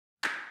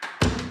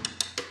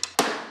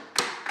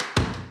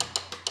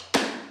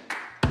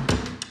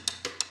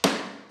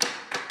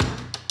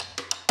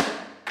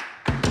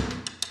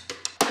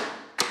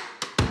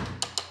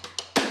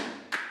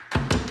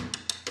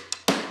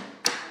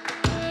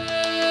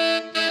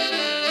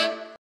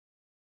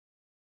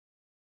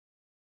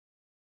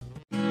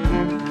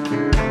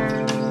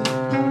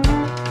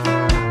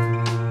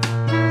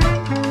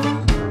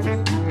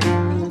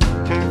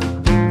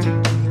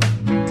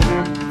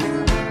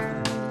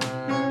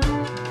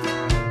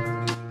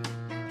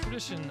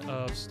tradition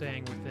of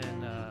staying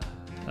within,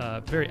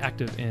 very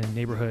active in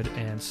neighborhood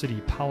and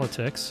city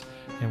politics,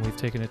 and we've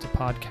taken it to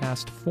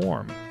podcast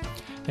form.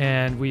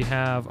 And we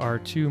have our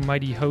two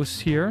mighty hosts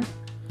here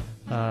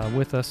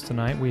with us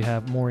tonight. We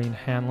have Maureen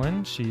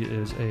Hanlon. She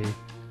is a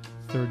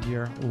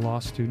third-year law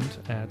student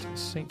at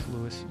St.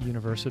 Louis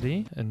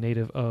University, a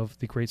native of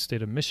the great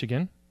state of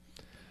Michigan.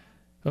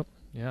 Oh,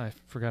 yeah, I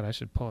forgot I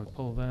should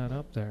pull that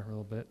up there a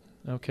little bit.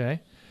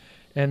 Okay.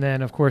 And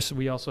then, of course,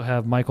 we also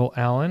have Michael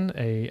Allen,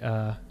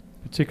 a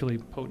particularly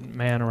potent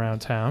man around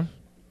town.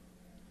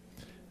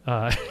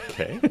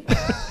 Okay.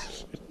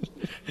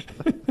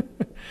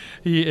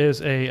 He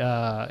is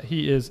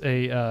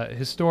a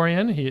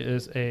historian.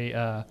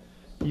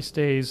 He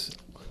stays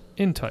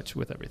in touch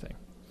with everything.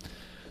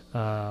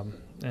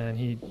 And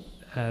he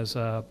has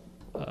a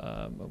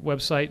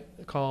website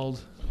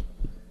called,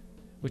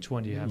 which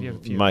one do you have? You have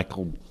a few.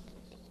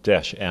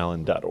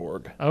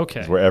 Michael-allen.org. Okay.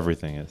 Is where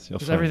everything is.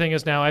 Because everything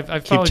is now. I've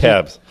keep followed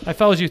tabs. I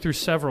followed you through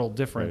several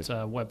different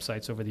Right.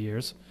 websites over the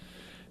years.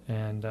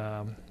 And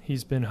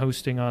he's been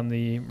hosting on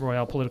the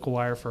Royale Political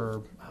Wire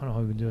for, I don't know,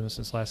 we've been doing this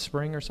since last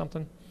spring or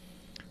something.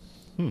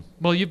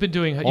 Well, you've been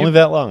doing... Only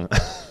that long.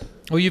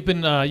 Well, you've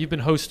been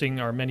hosting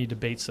our many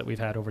debates that we've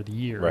had over the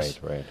years.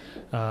 Right.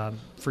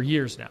 For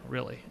years now,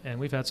 really. And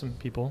we've had other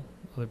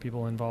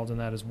people involved in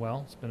that as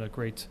well. It's been a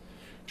great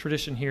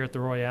tradition here at the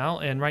Royale.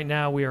 And right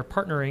now we are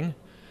partnering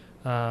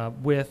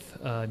with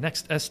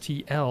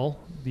NextSTL,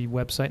 the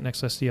website,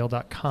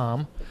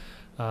 nextstl.com.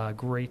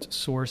 Great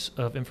source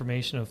of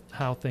information of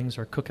how things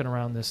are cooking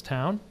around this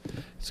town.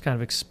 It's kind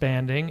of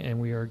expanding,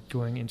 and we are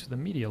going into the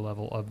media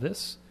level of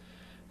this.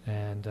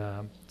 And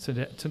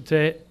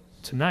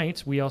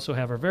tonight, we also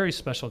have our very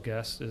special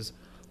guest is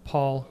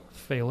Paul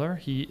Fehler.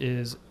 He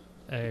is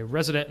a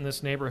resident in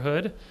this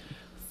neighborhood,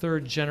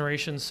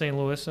 third-generation St.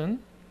 Louisan.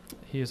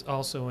 He is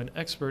also an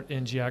expert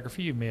in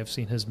geography. You may have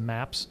seen his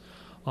maps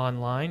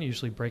online,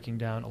 usually breaking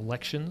down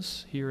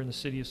elections here in the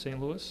city of St.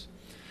 Louis.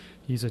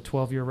 He's a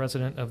 12-year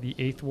resident of the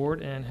 8th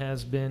Ward and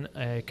has been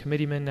a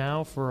committeeman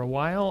now for a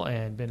while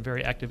and been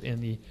very active in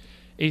the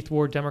 8th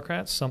Ward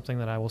Democrats, something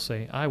that I will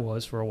say I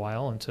was for a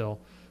while until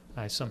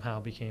I somehow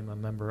became a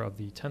member of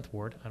the 10th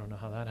Ward. I don't know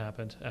how that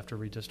happened after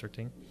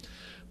redistricting.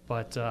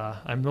 But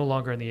I'm no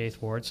longer in the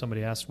 8th Ward.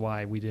 Somebody asked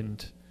why we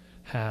didn't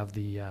have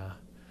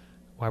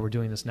why we're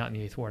doing this not in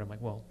the 8th Ward. I'm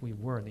like, well, we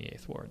were in the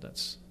 8th Ward.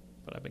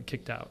 But I've been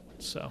kicked out,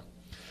 so...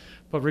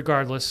 But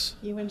regardless...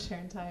 You and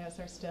Sharon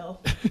Tyus are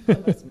still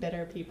the most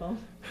bitter people.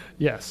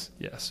 Yes,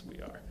 we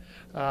are.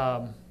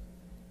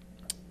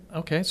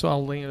 Okay, so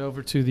I'll lean it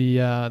over to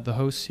the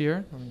hosts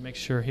here. Let me make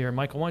sure here.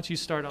 Michael, why don't you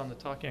start on the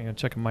talking? I'm going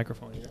to check a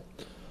microphone here.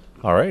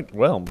 All right.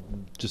 Well,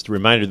 just a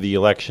reminder, the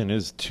election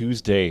is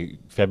Tuesday,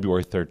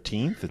 February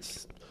 13th.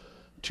 It's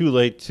too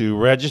late to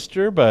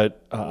register,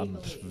 but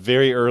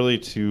very early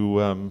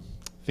to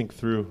think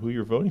through who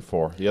you're voting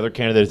for. The other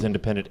candidate is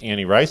independent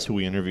Annie Rice, who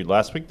we interviewed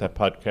last week. That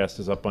podcast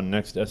is up on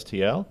Next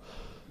STL.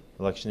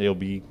 Election day will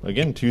be,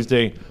 again,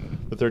 Tuesday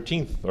the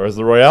 13th, or as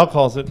the Royale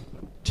calls it,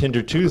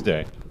 Tinder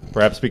Tuesday.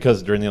 Perhaps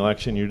because during the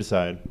election you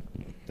decide,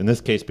 in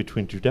this case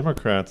between two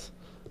Democrats,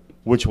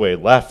 which way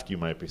left you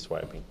might be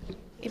swiping.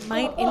 It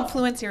might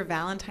influence your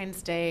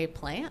Valentine's Day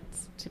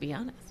plans, to be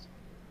honest.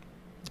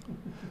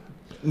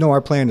 No,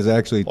 our plan is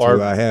actually to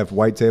have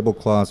white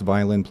tablecloths,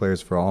 violin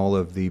players for all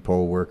of the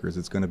poll workers.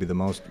 It's going to be the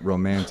most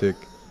romantic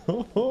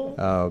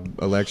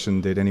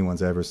election that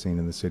anyone's ever seen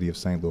in the city of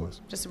St.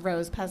 Louis. Just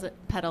rose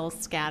petals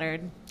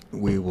scattered.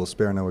 We will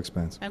spare no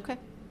expense. Okay.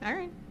 All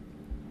right.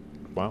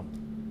 Wow.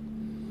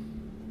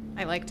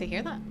 I like to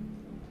hear that.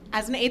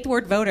 As an 8th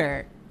Ward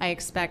voter, I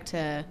expect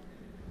to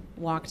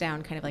walk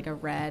down kind of like a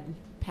red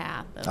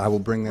path of I will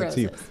bring that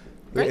to you.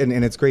 Great.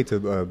 And it's great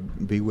to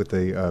be with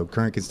a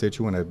current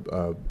constituent,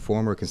 a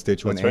former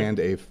constituent, That's right. and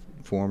a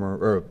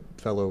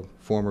fellow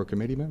former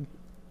committeeman.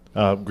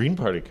 Green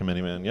Party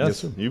committeeman, yes. Yes,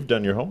 sir. You've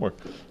done your homework.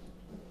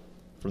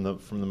 From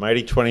the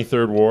mighty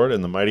 23rd Ward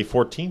and the mighty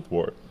 14th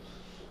Ward.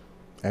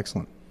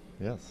 Excellent.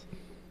 Yes.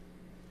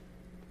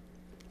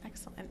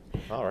 Excellent.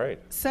 All right.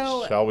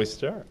 So, shall we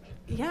start?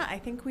 Yeah, I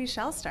think we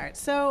shall start.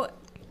 So,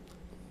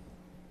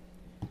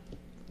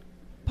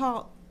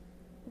 Paul,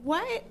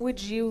 what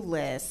would you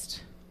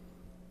list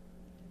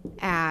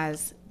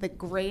as the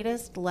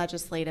greatest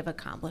legislative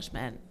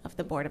accomplishment of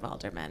the Board of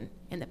Aldermen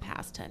in the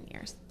past 10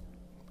 years?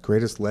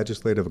 Greatest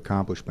legislative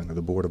accomplishment of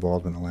the Board of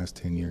Aldermen in the last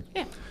 10 years.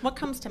 Yeah. What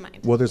comes to mind?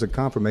 Well, there's a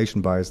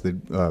confirmation bias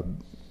that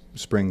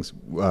springs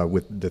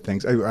with the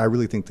things. I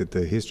really think that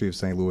the history of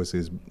St. Louis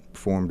is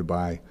formed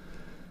by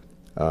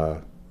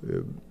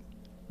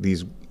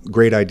these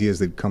great ideas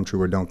that come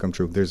true or don't come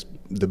true. There's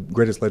the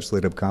greatest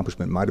legislative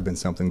accomplishment might have been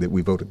something that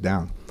we voted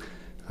down.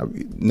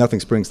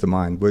 Nothing springs to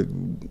mind.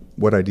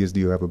 What ideas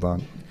do you have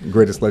about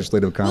greatest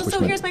legislative accomplishment?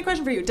 Well, so here's my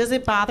question for you. Does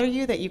it bother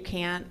you that you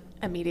can't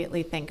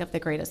immediately think of the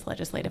greatest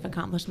legislative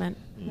accomplishment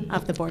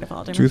of the Board of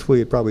Aldermen?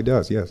 Truthfully, it probably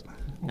does, yes.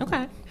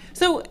 Okay.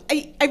 So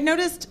I've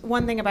noticed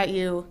one thing about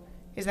you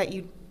is that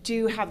you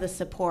do have the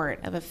support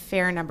of a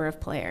fair number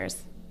of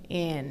players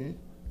in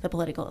the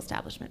political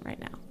establishment right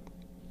now.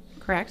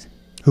 Correct?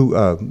 Who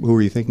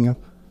are you thinking of?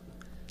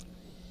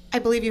 I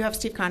believe you have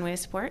Steve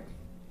Conway's support.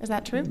 Is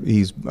that true?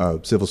 He's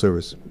civil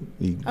service.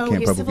 He Oh, can't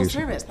he's publicly civil issue.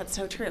 service. That's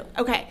so true.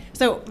 Okay,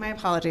 so my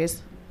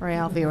apologies,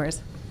 Royale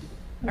viewers,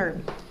 or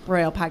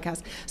Royale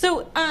podcast.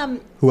 So,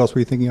 Who else were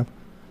you thinking of?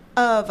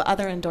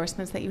 other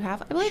endorsements that you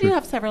have, I believe Sure. you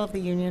have several of the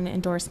union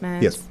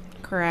endorsements. Yes.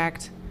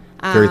 Correct.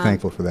 Very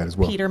thankful for that as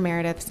well. Peter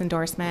Meredith's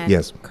endorsement.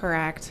 Yes.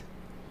 Correct.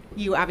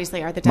 You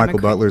obviously are the Michael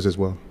Democrat. Butler's as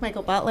well.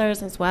 Michael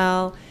Butler's as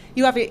well.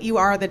 You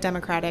are the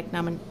Democratic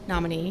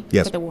nominee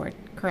Yes. for the ward.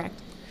 Correct.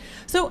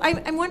 So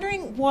I'm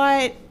wondering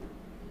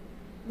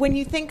when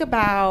you think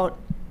about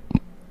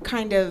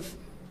kind of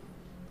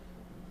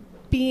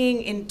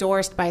being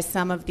endorsed by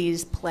some of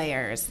these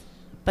players,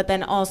 but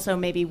then also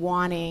maybe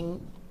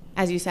wanting,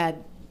 as you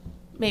said,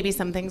 maybe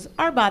some things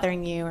are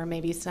bothering you, or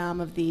maybe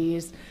some of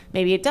these,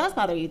 maybe it does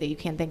bother you that you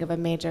can't think of a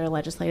major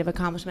legislative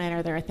accomplishment,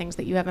 or there are things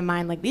that you have in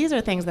mind, like these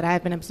are things that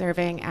I've been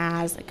observing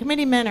as a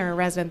committeeman or a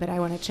resident that I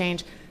want to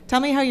change. Tell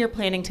me how you're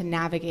planning to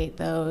navigate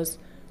those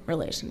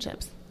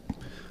relationships.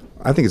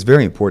 I think it's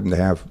very important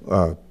to have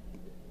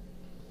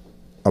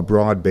a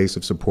broad base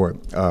of support.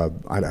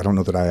 I don't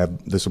know that I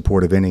have the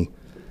support of any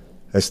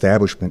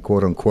establishment,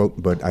 quote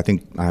unquote, but I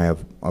think I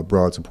have a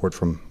broad support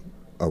from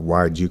a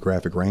wide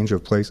geographic range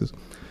of places.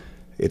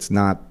 It's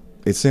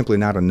simply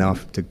not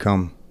enough to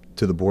come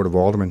to the Board of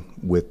Aldermen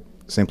with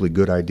simply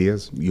good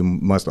ideas. You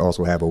must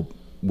also have a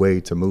way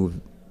to move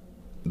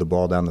the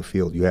ball down the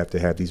field. You have to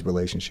have these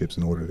relationships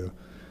in order to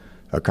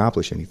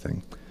accomplish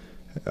anything.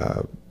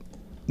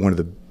 One of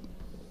the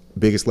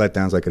biggest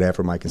letdowns I could have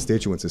for my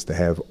constituents is to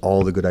have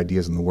all the good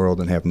ideas in the world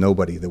and have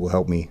nobody that will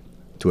help me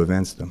to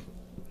advance them.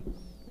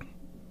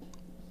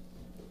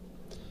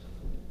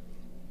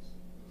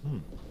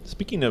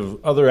 Speaking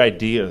of other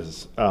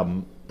ideas,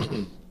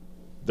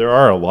 there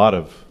are a lot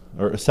of,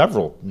 or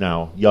several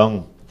now,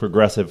 young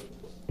progressive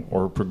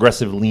or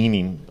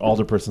progressive-leaning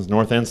alderpersons,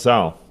 north and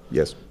south.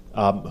 Yes.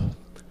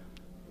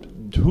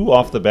 Who,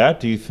 off the bat,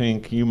 do you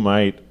think you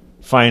might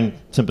find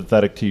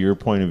sympathetic to your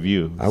point of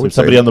view? I would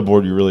somebody say- on the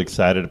board you're really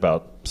excited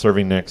about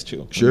serving next to.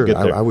 when you Sure, get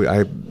there?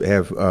 I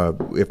have,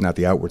 if not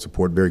the outward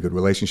support, very good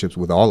relationships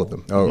with all of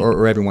them,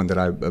 or everyone that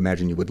I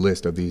imagine you would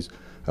list of these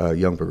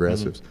young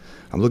progressives.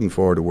 I'm looking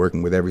forward to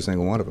working with every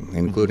single one of them,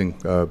 including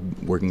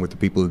working with the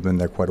people who've been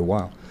there quite a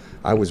while.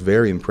 I was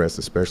very impressed,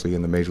 especially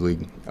in the Major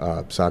League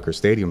Soccer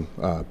Stadium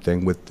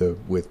thing with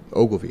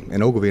Ogilvy.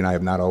 And Ogilvy and I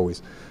have not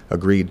always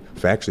agreed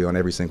factually on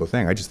every single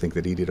thing. I just think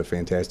that he did a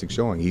fantastic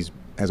showing. He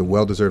has a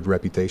well-deserved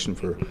reputation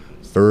for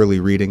thoroughly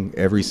reading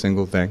every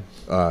single thing.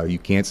 You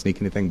can't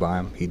sneak anything by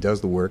him. He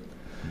does the work.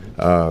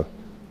 I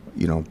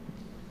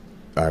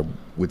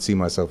would see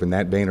myself in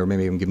that vein, or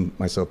maybe even giving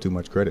myself too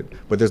much credit.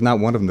 But there's not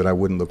one of them that I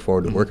wouldn't look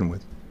forward to working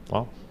with.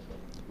 Well,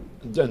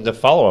 and the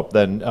follow-up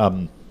then,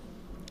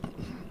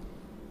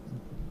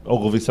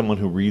 Ogilvy's someone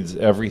who reads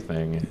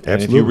everything. And if you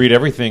Absolutely. read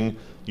everything,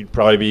 you'd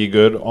probably be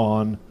good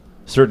on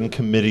certain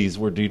committees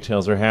where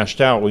details are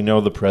hashed out. We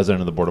know the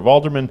president of the Board of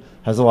Aldermen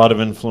has a lot of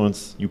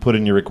influence. You put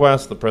in your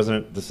request, the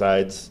president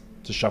decides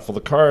to shuffle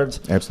the cards.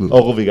 Absolutely.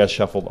 Ogilvy got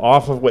shuffled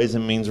off of Ways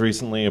and Means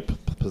recently, a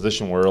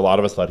position where a lot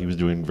of us thought he was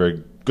doing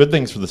very good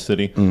things for the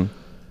city. Mm-hmm.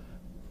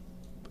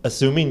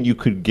 Assuming you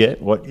could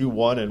get what you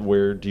wanted,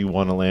 where do you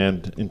want to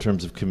land in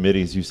terms of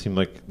committees? You seem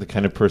like the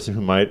kind of person who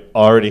might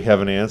already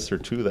have an answer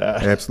to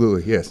that.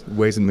 Absolutely, yes.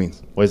 Ways and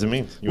Means. Ways and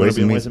Means. You want to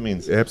be in Ways and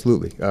Means.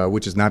 Absolutely.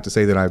 Which is not to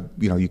say that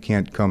you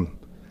can't come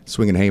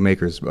swinging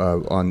haymakers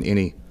on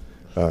any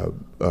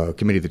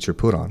committee that you're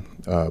put on.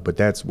 But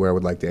that's where I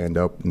would like to end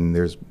up, and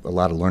there's a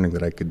lot of learning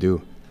that I could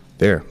do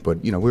there.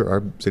 But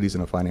our city's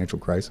in a financial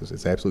crisis.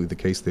 It's absolutely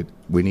the case that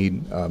we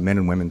need men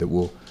and women that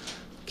will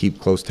keep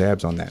close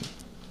tabs on that.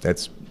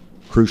 That's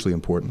crucially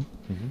important.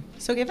 Mm-hmm.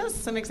 So give us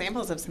some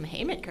examples of some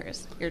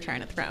haymakers you're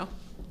trying to throw.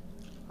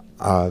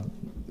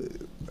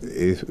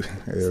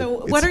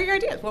 So what are your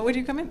ideas? What would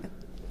you come in with?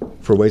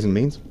 For Ways and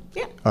Means?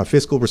 Yeah.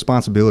 Fiscal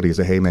responsibility is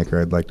a haymaker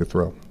I'd like to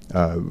throw.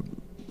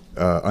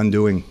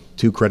 Undoing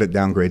 2 credit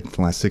downgrades in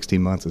the last 16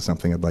 months is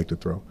something I'd like to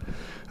throw.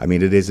 I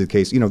mean, it is a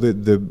case,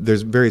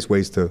 there's various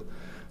ways to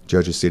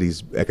judge a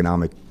city's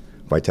economic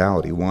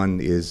vitality. One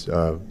is,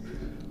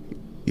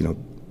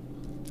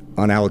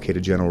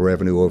 unallocated general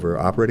revenue over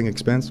operating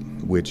expense,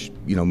 which,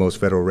 most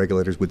federal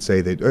regulators would say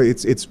that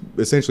it's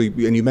essentially,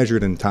 and you measure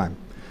it in time.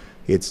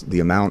 It's the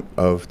amount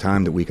of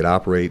time that we could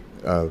operate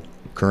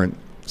current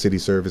city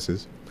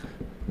services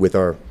with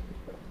our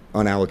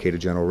unallocated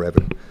general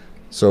revenue.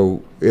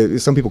 So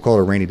some people call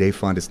it a rainy day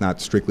fund. It's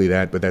not strictly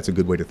that, but that's a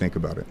good way to think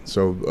about it.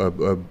 So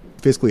a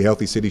fiscally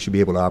healthy city should be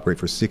able to operate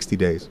for 60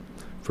 days,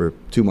 for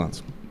 2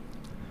 months.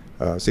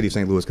 City of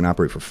St. Louis can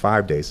operate for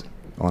 5 days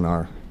on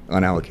our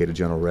unallocated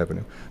general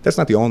revenue. That's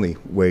not the only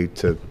way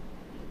to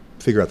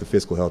figure out the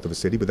fiscal health of a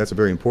city, but that's a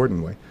very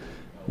important way.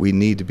 We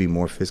need to be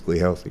more fiscally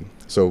healthy.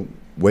 So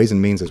Ways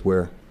and Means is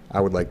where I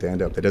would like to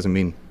end up. That doesn't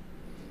mean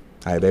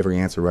I have every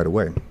answer right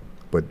away,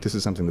 but this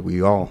is something that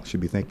we all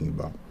should be thinking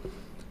about.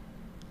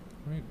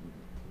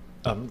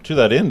 To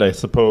that end, I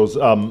suppose,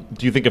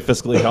 do you think a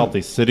fiscally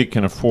healthy city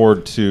can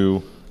afford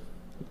to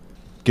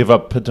give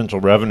up potential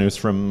revenues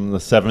from the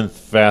 7th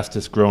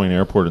fastest growing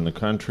airport in the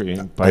country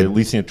by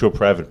leasing it to a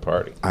private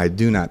party. I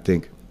do not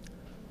think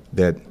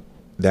that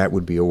that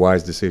would be a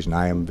wise decision.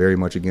 I am very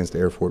much against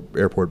airport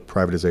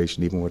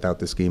privatization, even without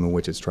the scheme in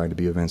which it's trying to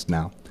be evinced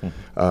now.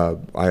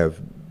 I have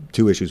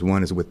two issues.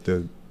 One is with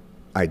the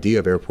idea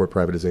of airport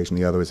privatization.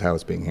 The other is how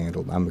it's being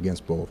handled. I'm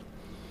against both.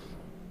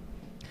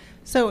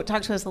 So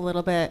talk to us a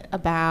little bit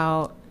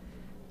about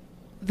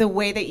the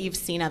way that you've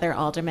seen other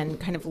aldermen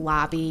kind of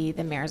lobby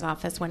the mayor's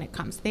office when it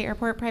comes to the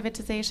airport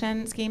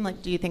privatization scheme.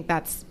 Like, do you think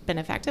that's been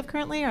effective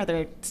currently? Are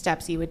there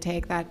steps you would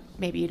take that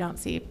maybe you don't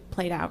see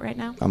played out right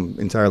now? I'm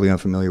entirely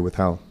unfamiliar with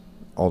how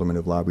aldermen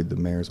have lobbied the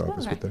mayor's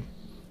office with that.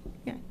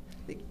 Yeah.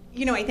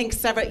 You know, I think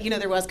several, you know,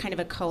 there was kind of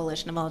a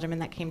coalition of aldermen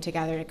that came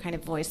together to kind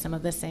of voice some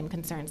of the same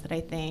concerns that I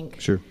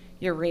think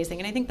you're raising.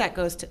 And I think that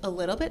goes to a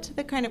little bit to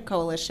the kind of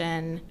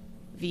coalition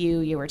view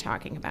you were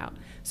talking about.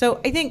 So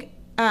I think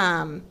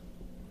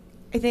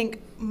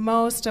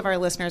most of our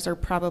listeners are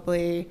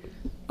probably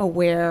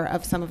aware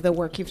of some of the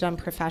work you've done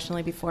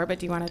professionally before, but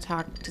do you want to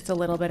talk just a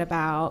little bit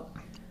about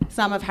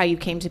some of how you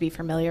came to be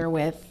familiar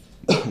with,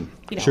 you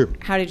know,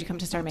 how did you come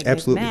to start making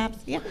these maps?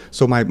 Yeah.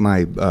 So my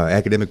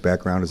academic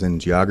background is in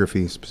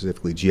geography,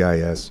 specifically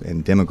GIS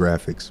and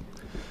demographics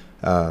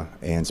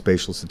and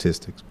spatial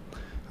statistics.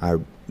 I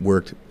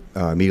worked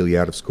immediately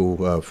out of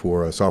school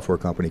for a software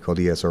company called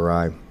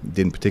ESRI.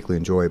 Didn't particularly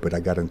enjoy it, but I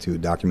got into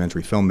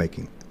documentary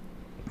filmmaking,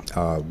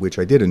 which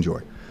I did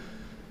enjoy.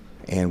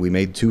 And we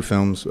made two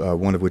films,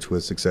 one of which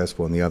was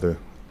successful and the other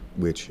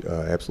which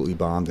absolutely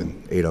bombed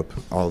and ate up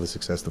all the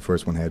success the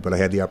first one had. But I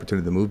had the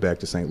opportunity to move back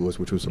to St. Louis,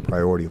 which was a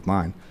priority of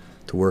mine,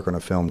 to work on a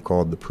film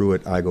called The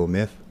Pruitt-Igoe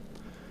Myth,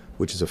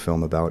 which is a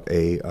film about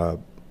a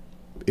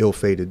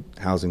ill-fated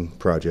housing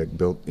project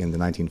built in the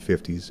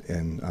 1950s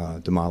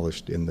and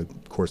demolished in the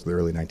course of the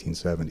early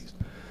 1970s.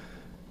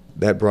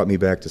 That brought me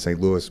back to St.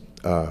 Louis.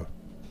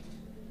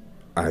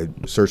 I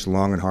searched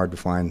long and hard to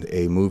find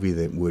a movie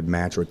that would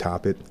match or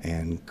top it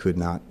and could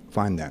not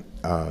find that.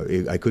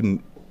 I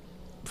couldn't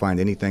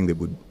find anything that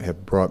would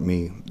have brought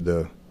me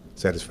the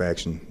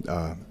satisfaction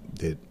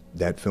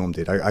that film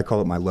did. I call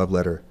it my love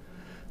letter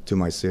to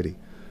my city.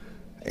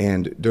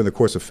 And during the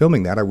course of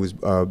filming that, I was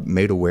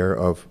made aware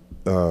of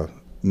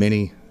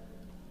many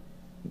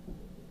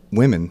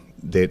women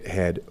that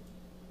had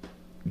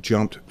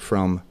jumped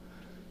from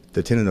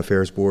the tenant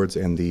affairs boards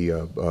and the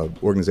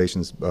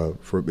organizations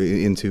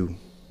into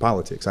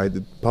politics.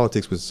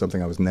 Politics was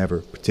something I was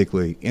never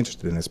particularly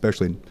interested in,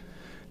 especially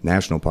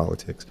national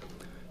politics.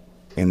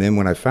 And then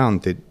when I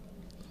found that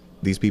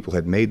these people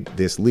had made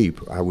this leap,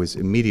 I was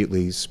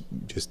immediately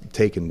just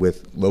taken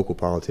with local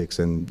politics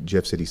and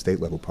Jeff City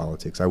state level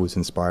politics. I was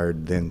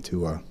inspired then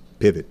to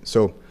pivot.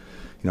 So,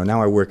 you know,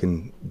 now I work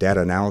in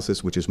data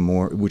analysis, which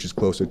is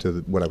closer to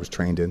what I was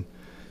trained in.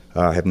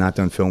 I have not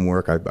done film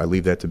work. I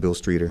leave that to Bill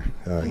Streeter.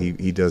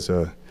 He does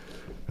a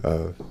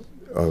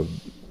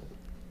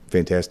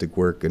fantastic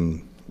work,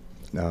 and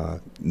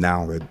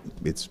now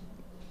it's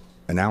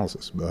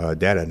analysis,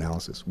 data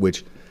analysis,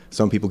 which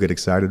some people get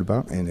excited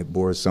about, and it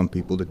bores some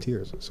people to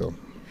tears. So,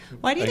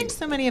 why do you think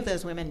so many of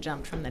those women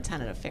jumped from the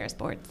tenant affairs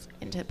boards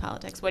into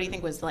politics? What do you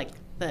think was like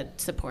the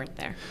support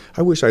there?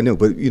 I wish I knew,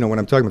 but you know, when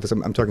I'm talking about this,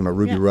 I'm talking about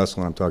Ruby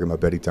Russell, and I'm talking about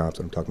Betty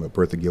Thompson, I'm talking about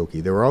Bertha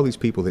Gilkey. There were all these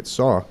people that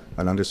saw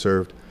an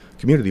underserved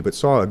community, but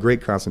saw a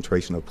great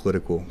concentration of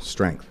political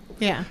strength.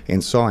 Yeah.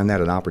 And saw in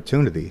that an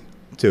opportunity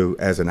to,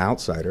 as an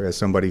outsider, as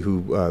somebody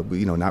who,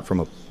 you know, not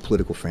from a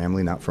political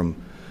family, not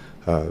from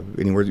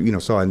anywhere, you know,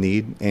 saw a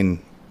need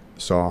and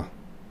saw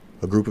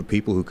a group of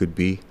people who could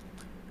be,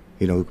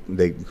 you know,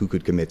 who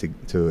could commit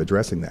to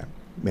addressing that.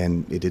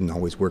 And it didn't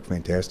always work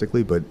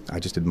fantastically, but I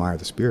just admire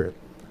the spirit.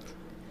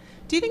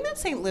 Do you think that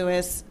St.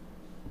 Louis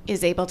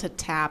is able to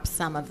tap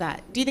some of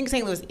that? Do you think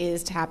St. Louis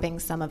is tapping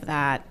some of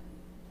that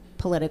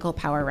political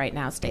power right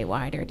now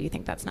statewide, or do you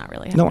think that's not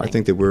really happening? No, I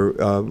think that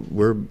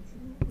we're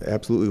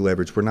absolutely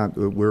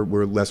leveraged.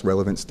 We're less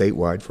relevant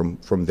statewide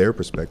from their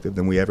perspective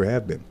than we ever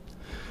have been.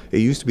 It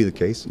used to be the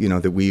case, you know,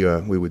 that we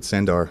would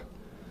send our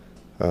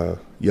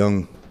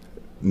young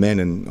men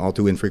and all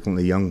too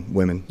infrequently young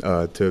women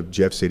to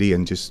Jeff City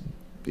and just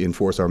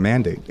enforce our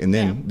mandate. And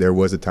then there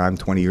was a time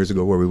 20 years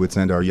ago where we would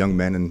send our young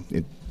men,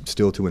 and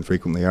still too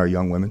infrequently our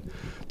young women,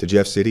 to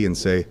Jeff City and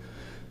say,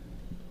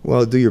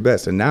 well, do your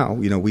best. And now,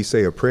 you know, we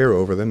say a prayer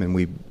over them and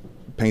we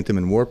paint them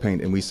in war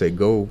paint and we say,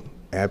 go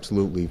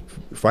absolutely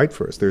fight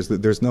for us.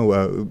 There's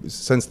no,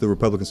 since the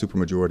Republican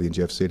supermajority in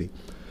Jeff City,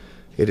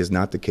 it is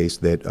not the case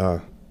that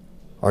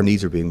our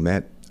needs are being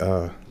met.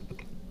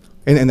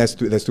 And that's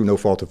through no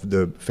fault of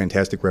the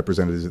fantastic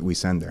representatives that we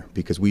send there,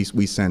 because we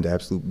send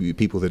absolute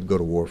people that go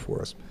to war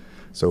for us.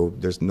 So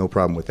there's no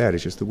problem with that.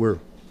 It's just that we're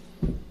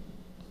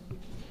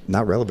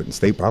not relevant in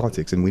state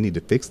politics, and we need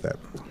to fix that.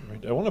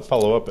 Right. I want to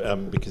follow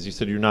up because you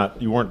said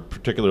you weren't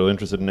particularly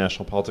interested in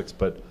national politics,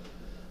 but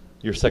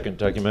your second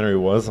documentary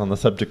was on the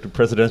subject of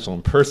presidential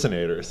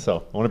impersonators.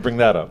 So I want to bring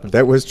that up.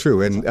 That was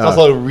true, and it's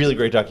also a really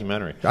great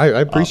documentary.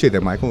 I appreciate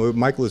that, Michael.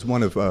 Michael is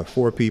one of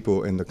 4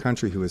 people in the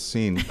country who has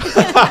seen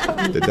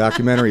the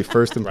documentary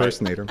First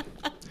Impersonator.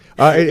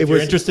 If you're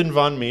interested in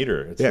Von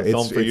Meter, it's a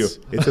film for you.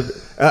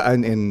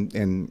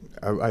 And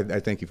I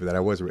thank you for that. I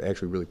was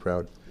actually really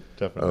proud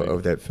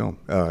of that film.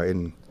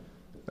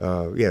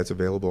 It's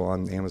available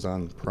on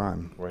Amazon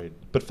Prime. Right.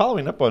 But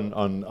following up on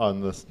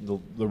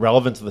the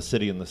relevance of the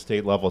city and the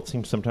state level, it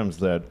seems sometimes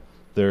that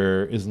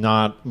there is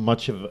not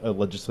much of a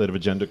legislative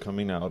agenda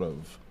coming out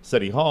of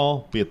City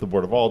Hall, be it the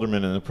Board of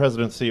Aldermen and the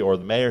presidency or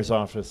the mayor's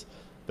office,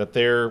 that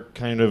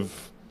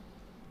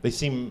they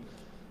seem,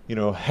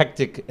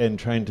 hectic and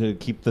trying to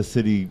keep the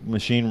city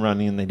machine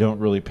running, and they don't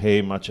really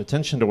pay much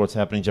attention to what's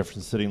happening in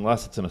Jefferson City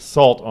unless it's an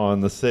assault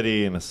on the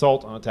city, an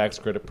assault on a tax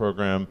credit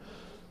program.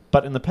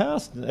 But in the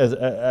past, as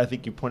I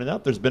think you pointed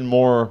out, there's been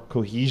more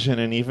cohesion,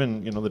 and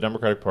even the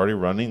Democratic Party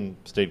running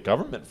state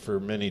government for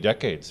many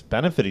decades,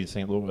 benefiting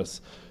St. Louis.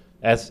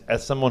 As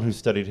someone who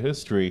studied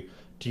history,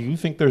 do you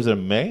think there's a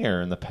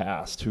mayor in the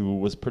past who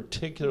was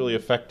particularly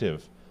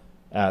effective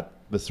at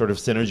the sort of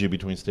synergy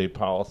between state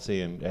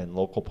policy and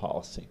local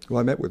policy? Well,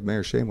 I met with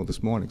Mayor Shamel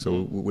this morning,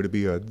 so would it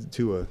be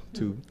too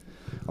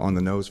on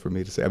the nose for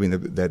me to say? I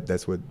mean,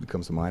 that's what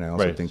comes to mind. I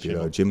also think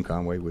that Jim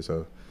Conway was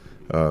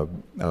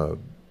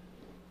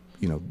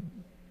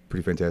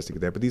pretty fantastic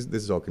at that. But this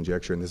is all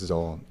conjecture, and this is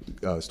all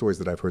stories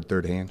that I've heard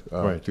third hand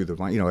through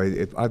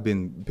the. I've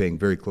been paying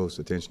very close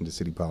attention to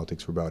city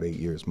politics for about 8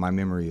 years. My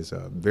memory is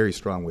very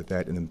strong with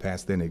that, and then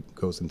past then it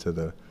goes into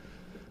the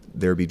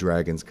there be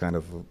dragons kind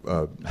of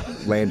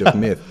land of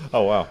myth.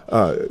 Oh wow!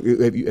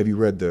 Have you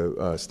read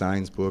the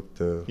Stein's book?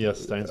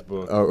 Yes, Stein's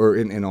book,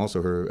 and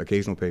also her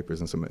occasional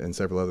papers and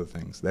several other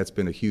things. That's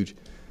been a huge.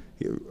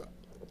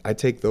 I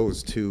take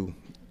those two,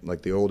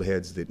 like the old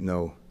heads that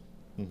know,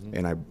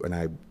 and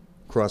I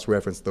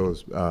cross-reference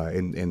those,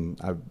 and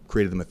I've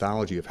created the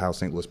mythology of how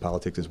St. Louis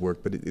politics has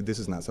worked, but this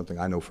is not something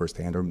I know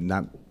firsthand, or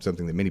not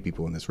something that many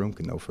people in this room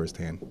can know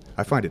firsthand.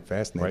 I find it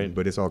fascinating,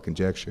 but it's all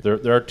conjecture.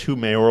 There are two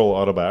mayoral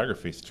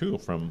autobiographies, too,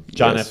 from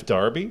John F.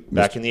 Darby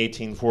back in the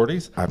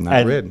 1840s. I've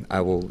not read.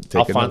 I will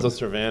take Alfonso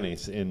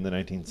Cervantes in the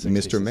 1960s.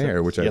 Mr.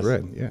 Mayor, which I've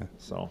read, yeah.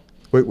 So,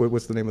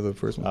 what's the name of the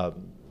first one?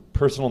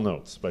 Personal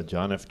Notes by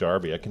John F.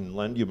 Darby. I can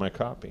lend you my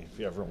copy if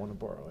you ever want to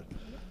borrow it.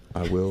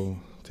 I will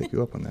take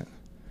you up on that.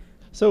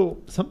 So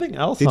something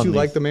else. Did you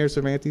like the Mayor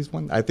Cervantes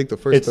one? I think the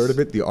first third of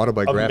it, the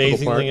autobiographical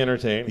amazingly part,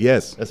 entertaining.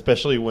 Yes,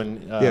 especially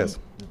when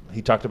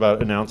he talked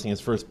about announcing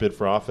his first bid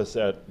for office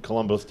at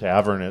Columbo's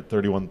Tavern at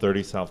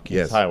 3130 South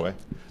Kings Highway.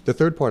 The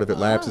third part of it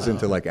lapses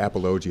into like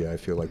apologia. I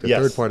feel like the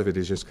third part of it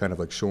is just kind of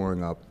like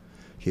shoring up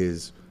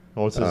his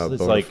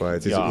bona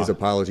fides, his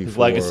apology, his for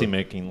legacy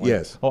making.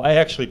 Yes. Oh, I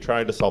actually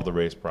tried to solve the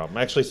race problem.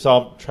 I actually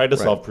tried to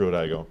solve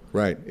Pruitt-Igoe.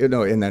 Right.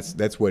 And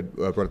that's what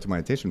brought it to my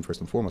attention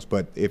first and foremost.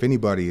 But if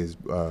anybody is,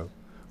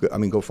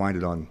 go find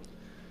it on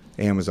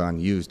Amazon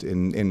used,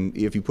 and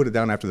if you put it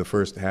down after the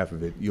first half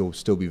of it, you'll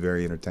still be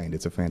very entertained.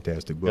 It's a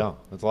fantastic book. Yeah,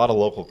 there's a lot of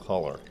local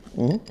color,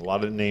 a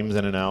lot of names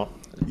in and out.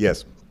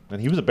 Yes.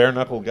 And he was a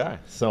bare-knuckle guy.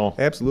 So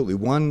absolutely.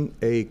 Won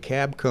a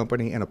cab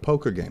company and a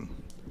poker game.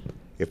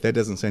 If that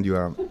doesn't send you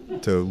out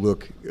to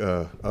look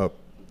up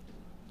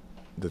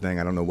the thing,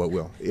 I don't know what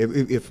will.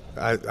 If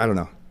I don't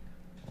know.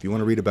 If you want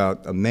to read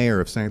about a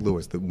mayor of St.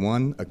 Louis that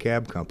won a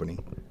cab company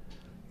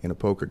in a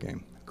poker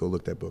game, go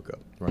look that book up.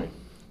 Right.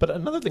 But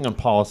another thing on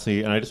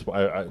policy, and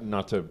I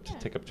not to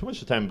take up too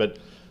much of time, but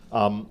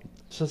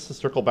just to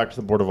circle back to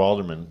the Board of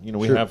Aldermen.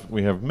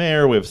 We have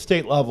mayor, we have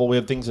state level, we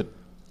have things that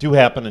do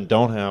happen and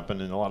don't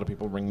happen, and a lot of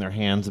people wring their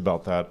hands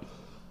about that.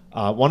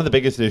 One of the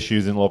biggest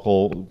issues in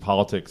local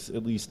politics,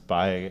 at least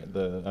by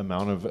the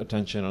amount of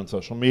attention on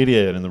social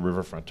media and in the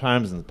Riverfront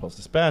Times and the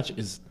Post-Dispatch,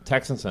 is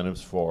tax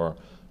incentives for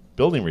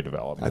building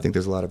redevelopment. I think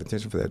there's a lot of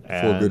attention for that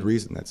for good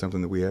reason. That's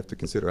something that we have to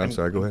consider. I'm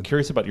sorry, go ahead. I'm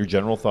curious about your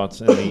general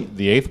thoughts in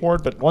the 8th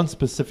Ward, but one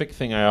specific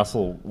thing I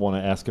also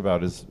want to ask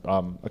about is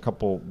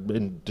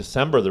in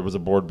December there was a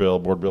board bill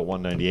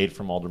 198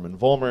 from Alderman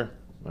Vollmer,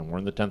 and we're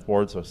in the 10th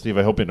Ward, so Steve,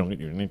 I hope I don't get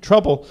you in any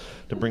trouble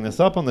to bring this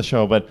up on the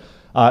show, but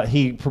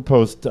he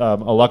proposed a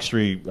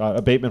luxury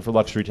abatement for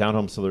luxury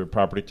townhomes, so their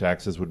property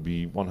taxes would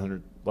be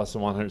less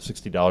than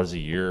 $160 a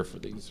year for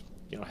these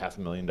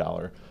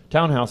 $500,000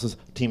 townhouses.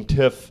 Team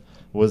TIF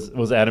was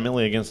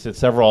adamantly against it.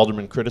 Several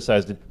aldermen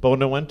criticized it, but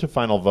when it went to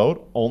final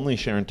vote, only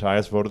Sharon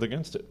Tyus voted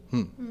against it.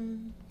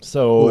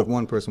 So, if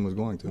one person was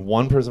going to,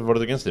 one person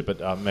voted against it,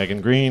 but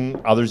Megan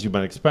Green, others you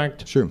might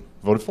expect,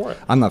 voted for it.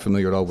 I'm not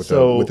familiar at all with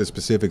the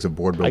specifics of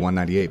Board Bill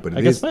 198, but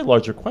I guess my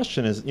larger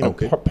question is,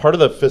 part of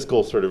the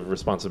fiscal sort of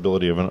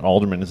responsibility of an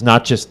alderman is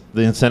not just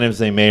the incentives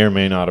they may or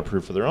may not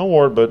approve for their own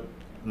ward, but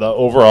the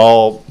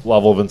overall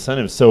level of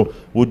incentives. So,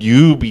 would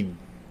you be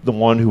the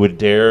one who would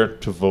dare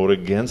to vote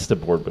against a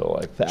board bill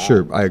like that?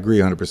 Sure, I agree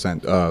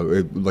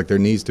 100%. There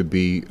needs to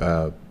be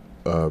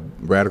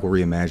radical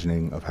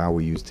reimagining of how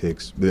we use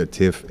the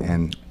TIF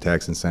and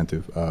tax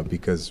incentive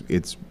because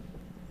it's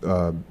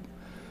a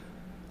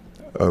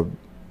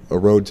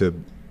road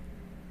to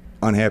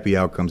unhappy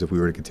outcomes if we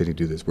were to continue to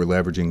do this. We're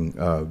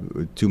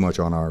leveraging too much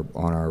on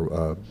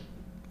our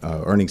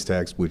earnings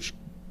tax, which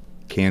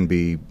can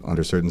be,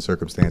 under certain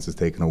circumstances,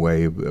 taken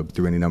away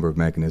through any number of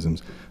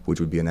mechanisms,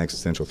 which would be an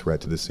existential threat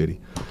to the city.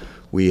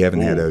 We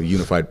haven't had a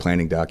unified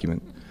planning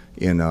document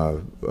in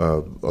a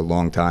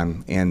long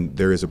time, and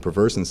there is a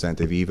perverse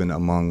incentive even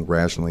among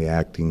rationally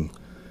acting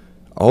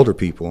alder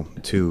people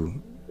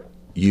to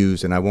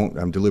use, and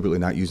I'm deliberately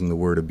not using the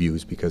word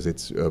abuse because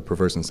it's a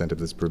perverse incentive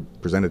that's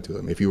presented to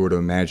them. If you were to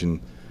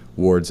imagine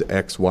wards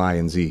X, Y,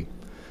 and Z,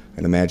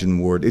 and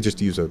imagine just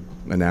to use an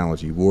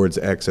analogy, wards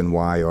X and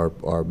Y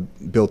are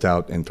built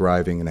out and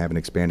thriving and have an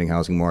expanding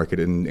housing market,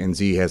 and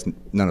Z has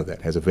none of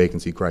that, has a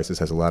vacancy crisis,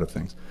 has a lot of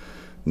things.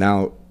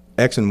 Now,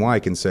 X and Y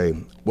can say,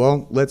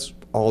 well, let's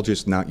all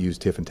just not use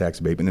TIF and tax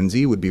abatement, and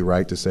Z would be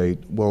right to say,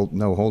 well,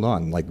 no, hold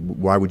on, like,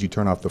 why would you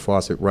turn off the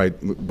faucet right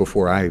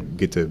before I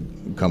get to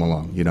come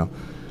along, you know?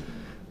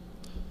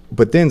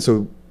 But then,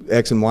 so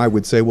X and Y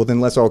would say, well,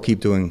 then let's all keep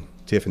doing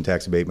TIF and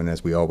tax abatement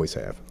as we always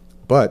have.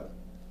 But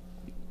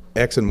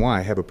X and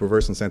Y have a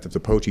perverse incentive to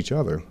poach each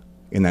other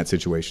in that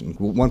situation.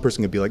 One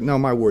person could be like, no,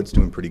 my ward's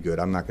doing pretty good,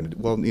 I'm not going to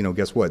do. Well, you know,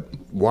 guess what?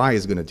 Y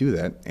is going to do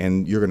that,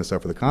 and you're going to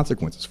suffer the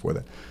consequences for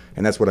that.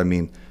 And that's what I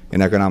mean.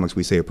 In economics,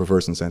 we say a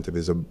perverse incentive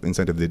is an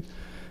incentive that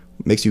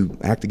makes you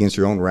act against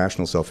your own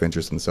rational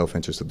self-interest and the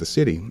self-interest of the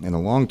city in the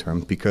long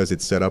term because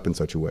it's set up in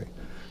such a way.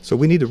 So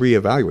we need to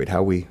reevaluate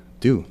how we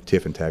do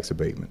TIF and tax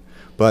abatement.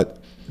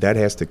 But that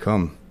has to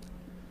come,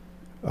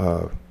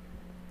 I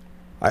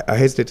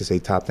hesitate to say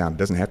top-down. It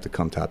doesn't have to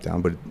come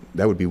top-down, but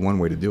that would be one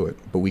way to do it.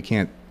 But we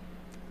can't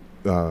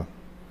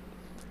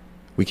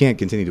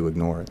continue to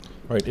ignore it.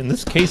 Right. In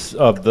this case,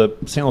 the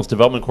St. Louis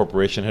Development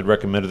Corporation had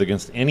recommended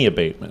against any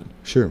abatement.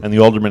 Sure. And the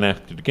aldermen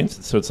acted against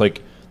it. So it's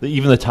like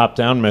even the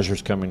top-down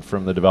measures coming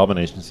from the development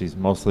agencies,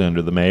 mostly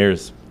under the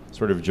mayor's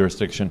sort of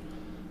jurisdiction,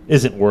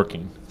 isn't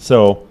working.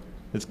 So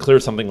it's clear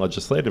something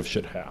legislative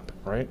should happen,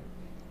 right?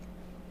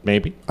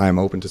 Maybe. I'm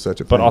open to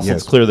such a thing. But also yes.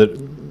 It's clear that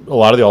a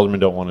lot of the aldermen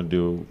don't want to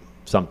do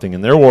something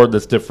in their ward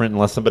that's different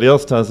unless somebody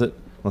else does it,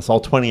 unless all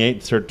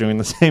 28 start doing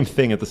the same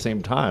thing at the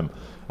same time,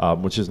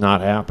 which is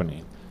not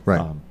happening.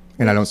 Right.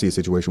 And I don't see a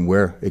situation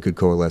where it could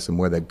coalesce and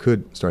where that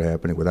could start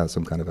happening without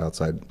some kind of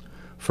outside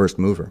first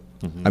mover.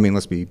 Mm-hmm. I mean,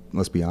 let's be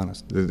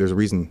honest. There's a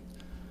reason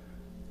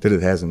that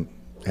it hasn't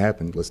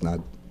happened. Let's not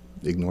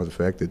ignore the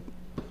fact that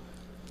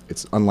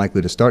it's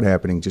unlikely to start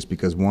happening just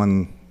because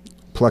one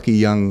plucky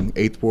young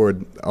 8th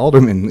Ward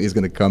alderman is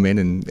going to come in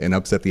and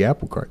upset the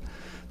apple cart.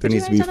 There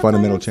needs to be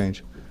fundamental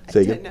change.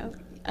 Say again? No,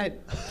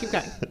 keep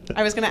going.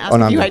 I was going to ask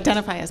if you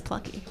identify as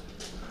plucky.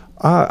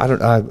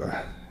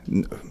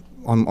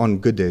 On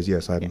good days,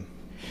 yes. Yeah.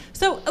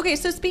 So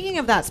speaking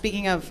of that,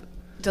 speaking of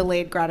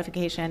delayed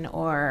gratification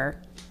or,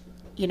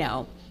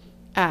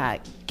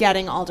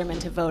 getting aldermen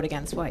to vote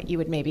against what you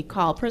would maybe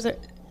call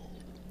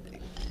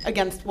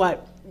against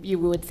what you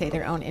would say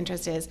their own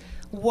interest is,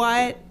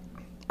 what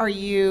are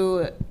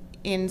you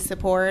in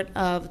support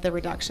of the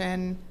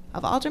reduction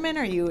of aldermen?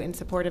 Are you in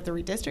support of the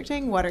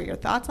redistricting? What are your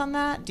thoughts on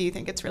that? Do you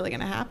think it's really going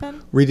to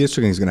happen?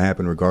 Redistricting is going to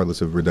happen regardless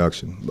of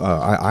reduction.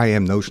 I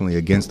am notionally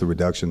against the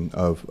reduction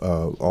of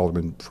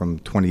aldermen from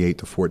 28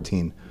 to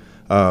 14.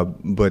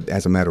 But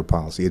as a matter of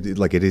policy,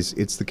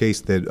 it's the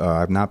case that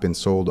I've not been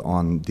sold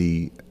on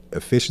the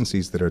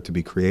efficiencies that are to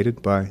be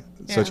created by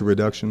such a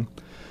reduction.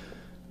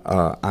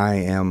 I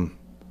am,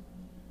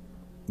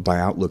 by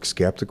outlook,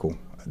 skeptical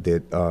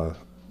that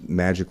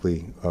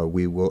magically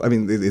we will. I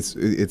mean,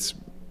 it's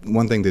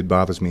one thing that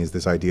bothers me is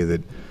this idea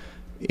that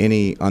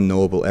any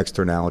unknowable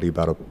externality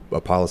about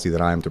a policy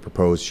that I am to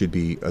propose should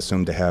be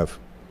assumed to have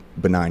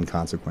benign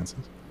consequences.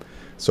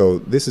 So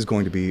this is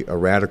going to be a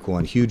radical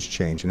and huge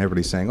change, and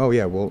everybody's saying, oh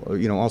yeah, well,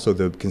 also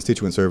the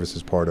constituent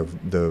services part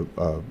of the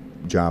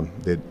job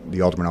that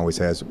the alderman always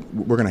has,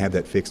 we're going to have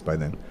that fixed by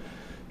then.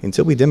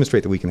 Until we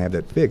demonstrate that we can have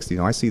that fixed,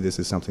 I see this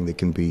as something that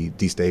can be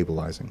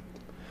destabilizing.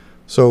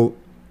 So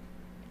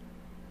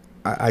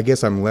I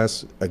guess I'm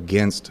less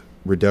against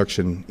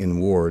reduction in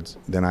wards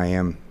than I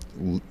am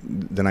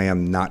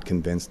not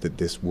convinced that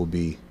this will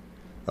be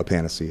a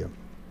panacea.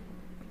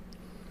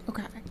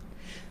 Okay.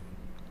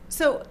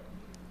 So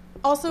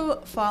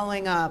also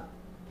following up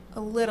a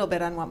little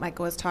bit on what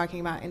Michael was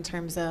talking about in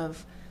terms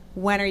of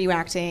when are you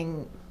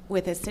acting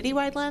with a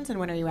citywide lens and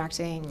when are you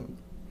acting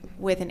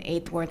with an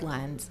 8th Ward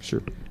lens?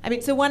 Sure. I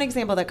mean, so one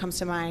example that comes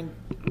to mind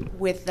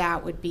with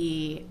that would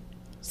be,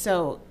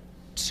 so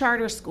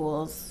charter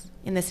schools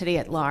in the city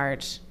at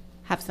large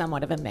have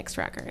somewhat of a mixed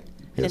record.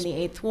 But yes. in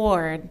the 8th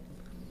Ward,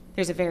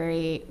 there's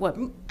a what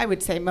I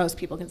would say most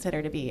people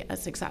consider to be a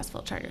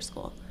successful charter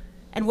school.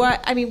 And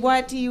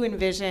what do you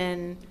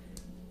envision,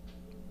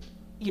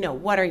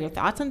 what are your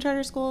thoughts on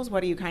charter schools?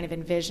 What do you kind of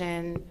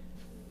envision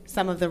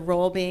some of the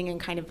role being in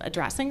kind of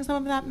addressing some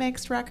of that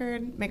mixed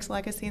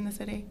legacy in the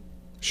city?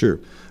 Sure.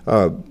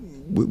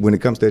 When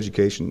it comes to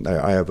education,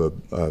 I have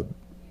a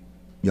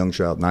young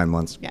child, 9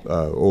 months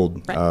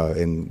old, right.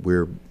 And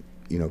we're,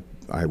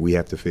 we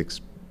have to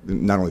fix,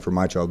 not only for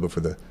my child, but for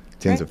the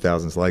tens of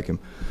thousands like him.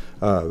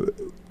 When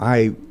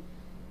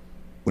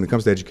it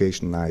comes to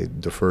education, I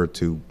defer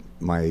to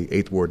my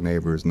 8th Ward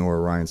neighbors, Nora,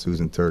 Ryan,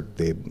 Susan, Turk,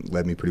 they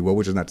led me pretty well,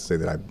 which is not to say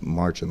that I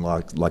march in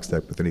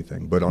lockstep with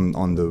anything. But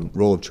on the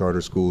role of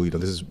charter school,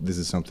 this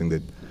is something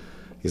that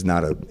is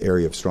not an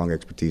area of strong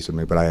expertise for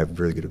me, but I have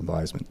very good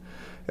advisement.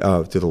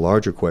 To the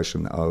larger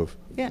question of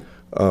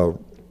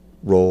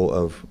role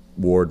of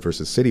ward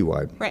versus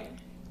citywide. Right.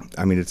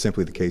 I mean, it's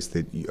simply the case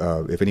that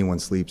if anyone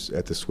sleeps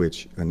at the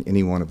switch on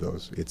any one of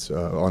those, it's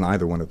on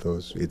either one of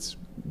those, it's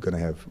going to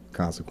have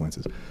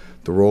consequences.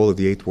 The role of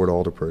the 8th Ward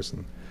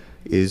alderperson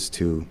is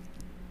to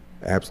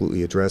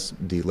absolutely address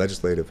the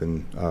legislative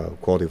and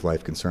quality of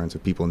life concerns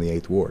of people in the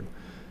 8th Ward.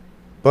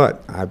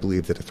 But I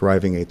believe that a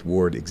thriving 8th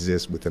Ward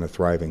exists within a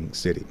thriving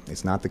city.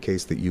 It's not the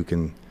case that you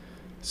can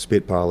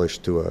spit polish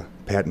to a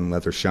patent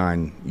leather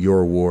shine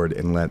your ward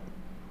and let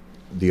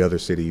the other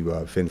city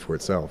fend for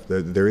itself.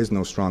 There is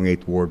no strong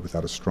 8th Ward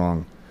without a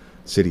strong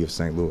city of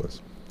St. Louis.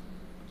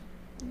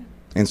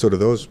 And so to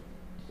those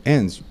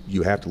ends,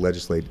 you have to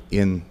legislate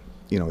in,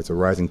 it's a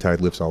rising tide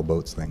lifts all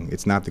boats thing.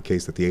 It's not the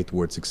case that the 8th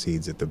Ward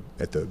succeeds at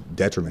the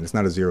detriment. It's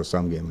not a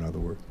zero-sum game, in other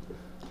words.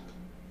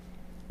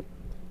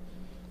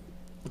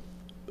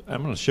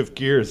 I'm going to shift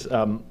gears.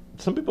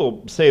 Some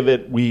people say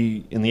that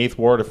we, in the 8th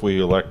Ward, if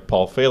we elect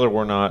Paul Fehler,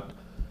 we're not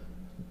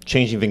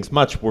changing things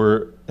much.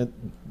 We're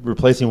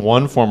replacing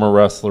one former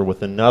wrestler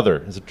with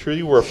another. Is it true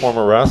you were a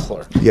former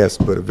wrestler? Yes,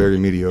 but a very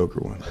mediocre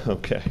one.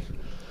 Okay.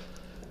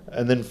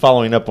 And then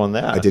following up on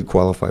that, I did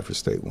qualify for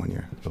state one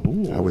year.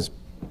 Ooh. I was,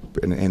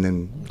 and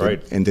then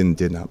Right. and then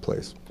did not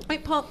place.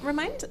 Wait, Paul,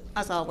 remind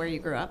us all where you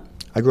grew up.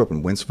 I grew up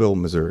in Wentzville,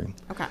 Missouri.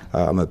 Okay.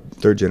 I'm a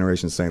third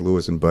generation St.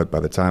 Louisan, but by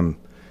the time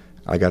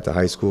I got to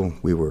high school,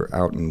 we were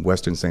out in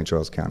western St.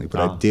 Charles County. But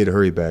I did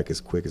hurry back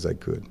as quick as I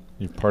could.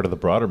 you're part of the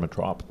broader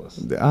metropolis.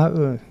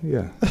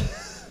 Yeah.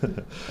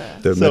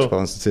 The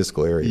metropolitan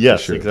statistical area.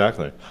 Yes, for sure.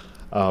 exactly.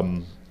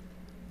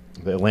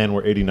 The land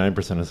where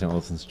 89% of St.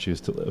 Louisans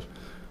choose to live.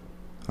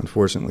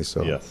 Unfortunately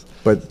so. Yes.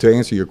 But to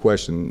answer your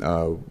question,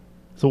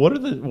 So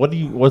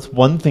what's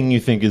one thing you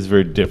think is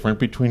very different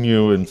between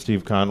you and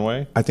Steve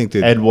Conway? I think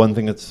that And one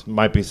thing that's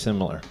might be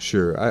similar.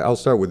 Sure. I'll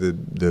start with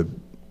the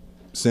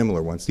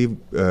similar one. Steve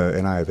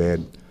and I have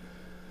had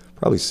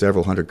probably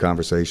several hundred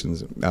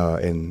conversations,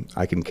 and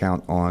I can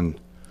count on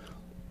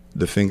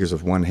the fingers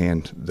of one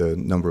hand the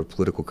number of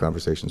political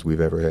conversations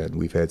we've ever had.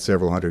 We've had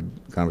several hundred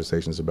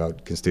conversations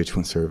about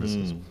constituent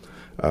services.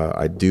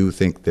 I do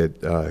think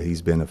that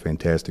he's been a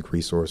fantastic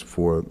resource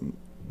for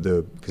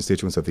the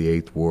constituents of the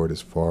 8th Ward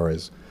as far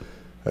as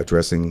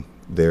addressing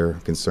their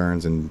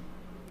concerns and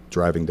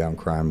driving down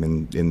crime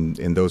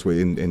in those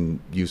ways, in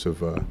use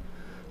of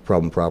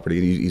problem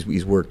property.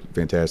 He's worked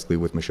fantastically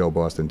with Michelle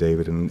Boston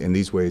David, and in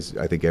these ways,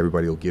 I think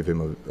everybody will give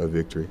him a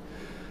victory.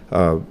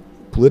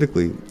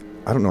 Politically,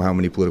 I don't know how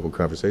many political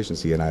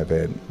conversations he and I have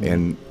had,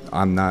 and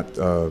I'm not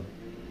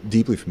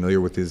deeply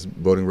familiar with his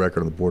voting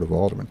record on the Board of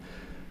Aldermen.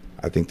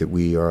 I think that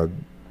we are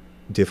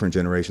different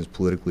generations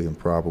politically, and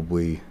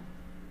probably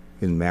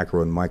in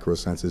macro and micro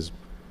senses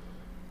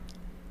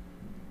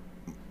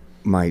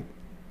might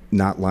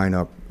not line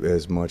up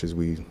as much as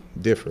we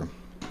differ.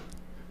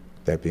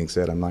 That being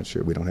said, I'm not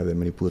sure. We don't have that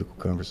many political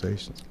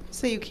conversations.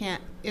 So you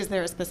can't, is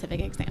there a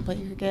specific example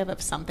you could give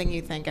of something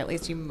you think at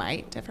least you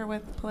might differ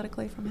with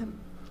politically from him?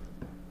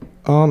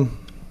 I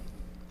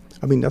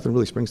mean, nothing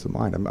really springs to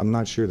mind. I'm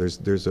not sure.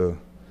 There's a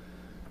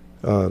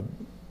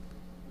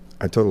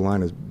I told the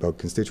line is about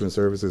constituent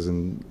services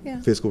and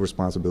fiscal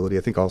responsibility.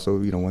 I think also,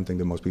 one thing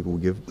that most people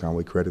would give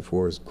Conway credit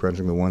for is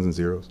crunching the ones and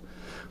zeros.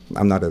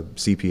 I'm not a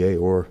CPA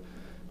or,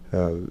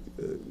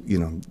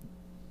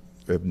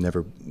 I've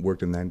never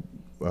worked in that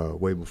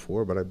way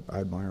before, but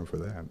I admire him for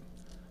that.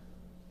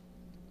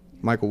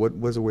 Michael, what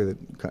was a way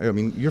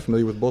that, you're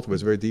familiar with both of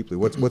us very deeply.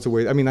 What's a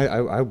way,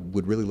 I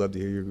would really love to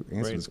hear your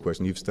answer to this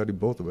question. You've studied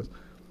both of us.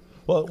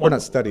 Well, or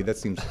not studied, that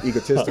seems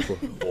egotistical.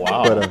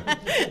 Wow.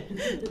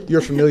 But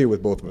you're familiar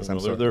with both of us, I'm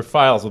sorry. There are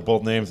files with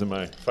both names in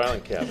my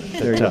filing cabinet.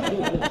 There you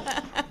go.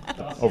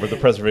 Over the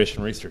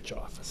Preservation Research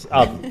Office.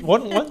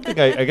 One thing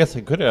I guess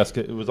I could ask,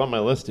 it was on my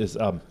list, is,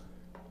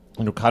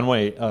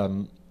 Conway,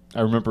 I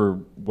remember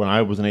when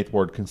I was an 8th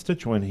Ward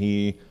constituent,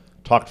 he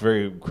talked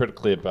very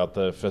critically about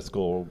the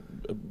fiscal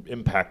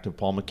impact of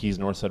Paul McKee's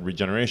North Side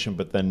regeneration,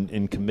 but then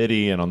in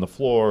committee and on the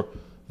floor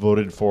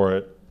voted for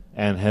it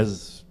and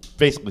has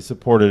basically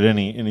supported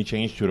any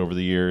change to it over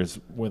the years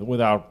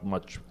without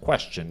much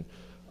question.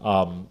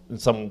 And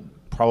some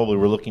probably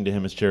were looking to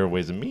him as chair of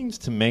Ways and Means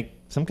to make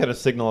some kind of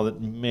signal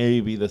that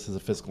maybe this is a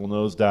fiscal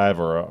nosedive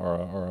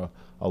or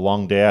a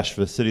long dash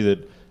for the city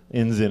that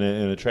ends in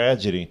a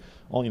tragedy.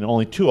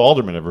 Only 2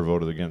 aldermen ever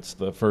voted against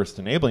the first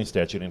enabling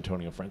statute,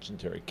 Antonio French and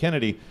Terry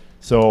Kennedy.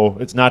 So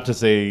it's not to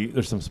say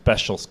there's some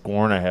special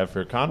scorn I have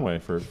for Conway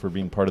for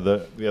being part of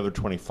the other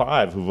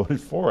 25 who voted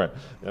for it.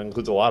 That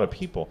includes a lot of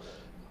people.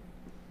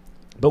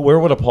 But where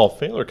would a Paul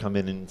Fehler come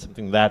in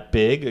something that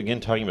big? Again,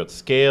 talking about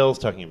scales,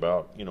 talking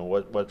about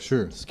what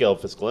scale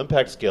of fiscal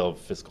impact, scale of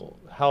fiscal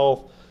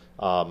health.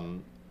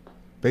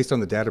 Based on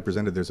the data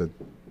presented, there's a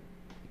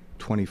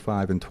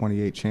 25 and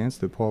 28 chance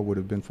that Paul would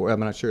have been for. I'm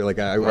not sure. Like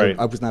I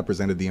was not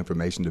presented the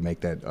information to make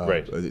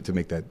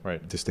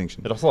that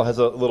distinction. It also has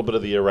a little bit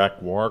of the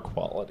Iraq War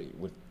quality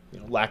with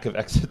lack of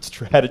exit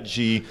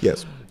strategy.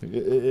 Yes,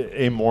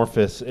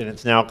 amorphous, and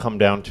it's now come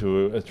down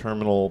to a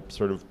terminal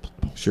sort of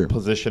sure.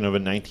 position of a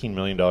 $19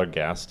 million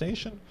gas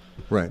station.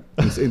 Right,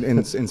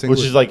 in St.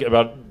 Which is like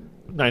about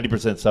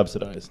 90%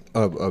 subsidized.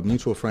 A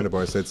mutual friend of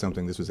ours said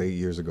something. This was 8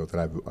 years ago that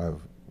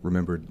I've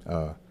remembered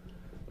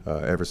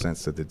ever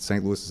since. That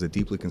St. Louis is a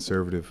deeply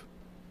conservative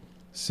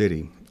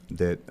city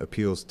that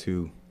appeals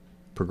to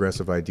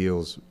progressive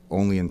ideals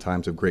only in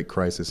times of great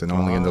crisis and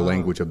only in the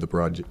language of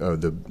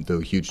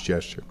the huge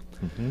gesture.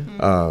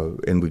 Mm-hmm.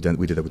 And we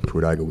did that with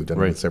Pruitt-Igoe. We've done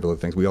it with several other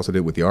things. We also did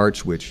it with the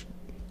Arch, which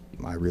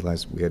I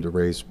realized we had to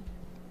raise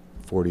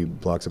 40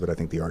 blocks of it. I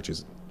think the Arch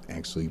is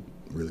actually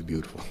really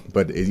beautiful,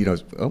 but it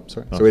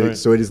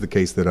is the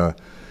case that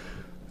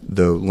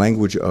the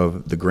language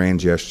of the grand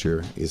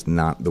gesture is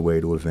not the way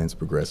to evince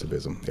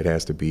progressivism. It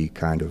has to be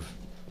kind of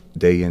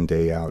day in,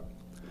 day out,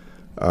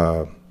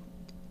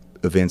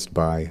 evinced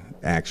by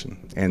action.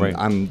 And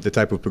I'm the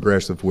type of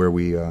progressive where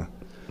we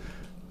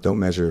don't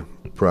measure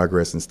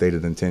progress in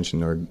stated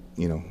intention or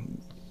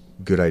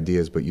good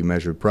ideas, but you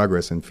measure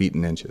progress in feet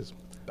and inches.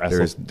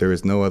 There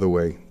is no other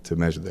way to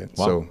measure that.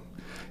 Wow. So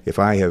if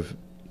I have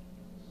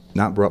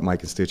not brought my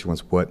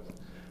constituents what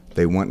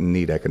they want and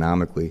need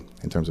economically,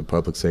 in terms of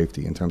public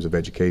safety, in terms of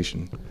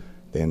education,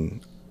 then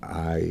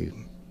I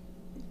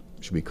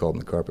should be called on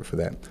the carpet for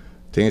that.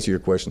 To answer your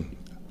question,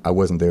 I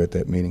wasn't there at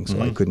that meeting, so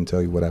I couldn't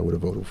tell you what I would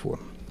have voted for.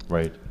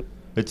 Right.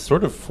 It's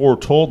sort of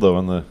foretold, though,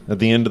 at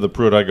the end of the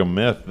Pruitt-Igoe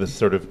myth, this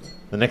sort of,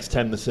 the next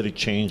time the city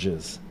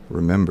changes.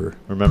 Remember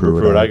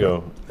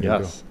Pruitt-Igoe.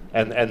 Yes.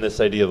 And this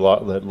idea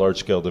of that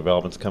large-scale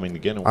development's coming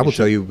again. I will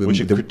tell you, we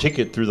should critique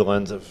it through the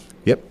lens of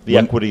the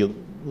equity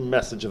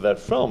message of that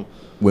film.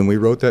 When we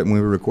wrote that, when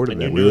we recorded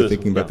that, we were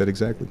thinking about that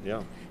exactly.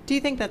 Yeah. Do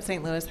you think that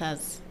St. Louis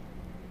has?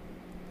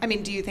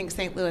 Do you think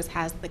St. Louis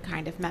has the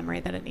kind of memory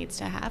that it needs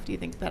to have? Do you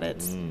think that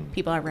it's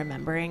people are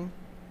remembering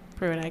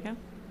Pruitt-Igoe?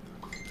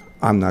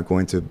 I'm not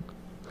going to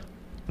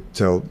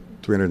tell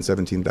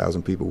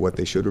 317,000 people what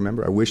they should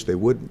remember. I wish they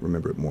would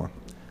remember it more.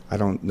 I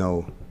don't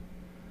know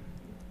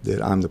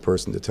that I'm the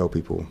person to tell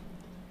people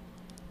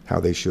how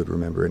they should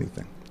remember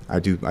anything. I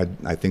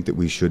think that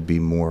we should be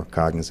more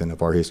cognizant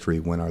of our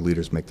history when our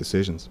leaders make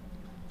decisions.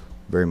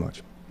 Very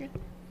much. Yeah.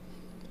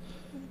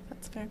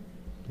 That's fair.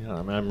 Yeah,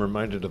 I'm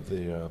reminded of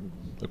the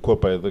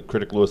quote by the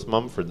critic Louis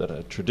Mumford that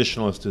a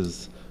traditionalist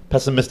is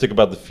pessimistic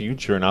about the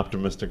future and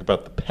optimistic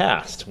about the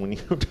past when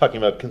you're talking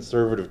about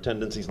conservative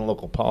tendencies in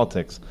local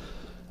politics.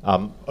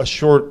 A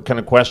short kind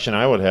of question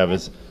I would have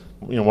is,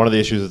 one of the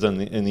issues that's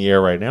in the air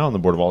right now on the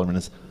Board of Aldermen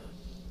is,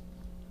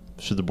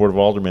 should the Board of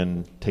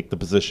Aldermen take the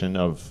position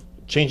of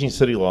changing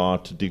city law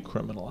to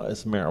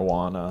decriminalize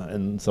marijuana?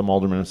 And some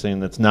aldermen are saying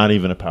that's not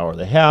even a power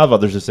they have.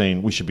 Others are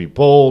saying we should be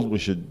bold, we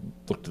should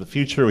look to the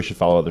future, we should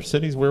follow other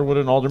cities. Where would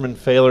an Alderman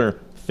Fehler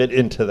fit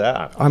into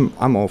that?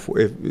 I'm all for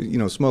it.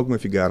 Smoke them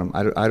if you got them.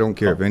 I don't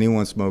care if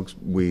anyone smokes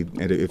weed,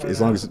 and as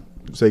long as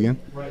say again.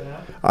 Right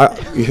now.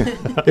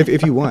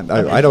 If you want,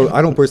 I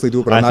don't personally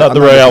do it. But I thought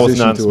the Royale was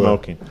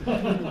non-smoking.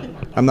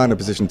 I'm not in a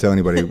position to tell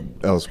anybody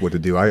else what to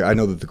do. I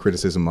know that the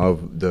criticism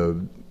of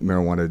the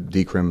marijuana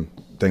decrim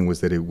thing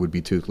was that it would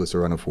be toothless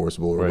or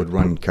unenforceable or would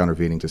run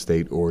countervening to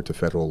state or to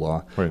federal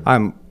law. Right.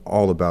 I'm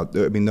all about,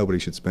 nobody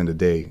should spend a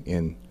day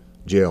in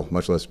jail,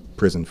 much less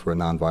prison, for a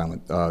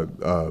nonviolent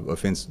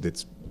offense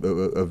that's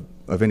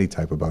of any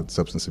type about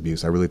substance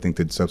abuse. I really think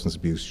that substance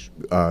abuse,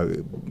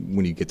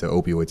 when you get to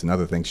opioids and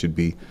other things, should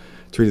be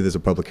treated as a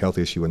public health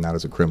issue and not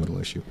as a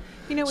criminal issue.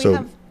 We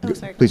have. Oh,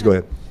 sorry. Please go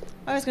ahead.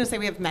 I was going to say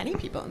we have many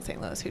people in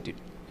St. Louis who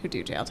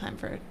do jail time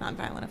for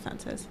nonviolent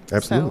offenses.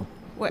 Absolutely. So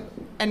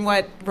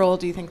what role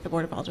do you think the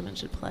Board of Aldermen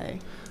should play?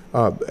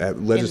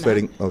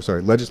 Legislating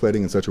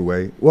in such a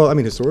way. Well,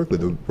 historically,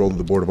 the role that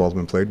the Board of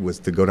Aldermen played was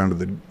to go down to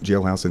the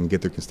jailhouse and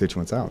get their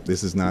constituents out.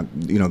 This is not,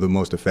 the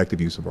most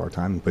effective use of our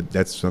time, but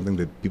that's something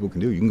that people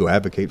can do. You can go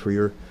advocate for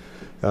your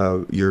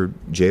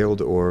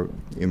jailed or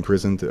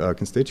imprisoned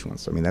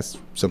constituents. That's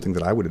something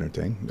that I would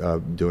entertain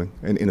doing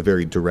in a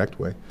very direct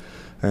way,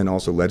 and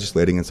also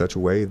legislating in such a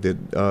way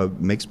that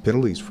makes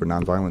penalties for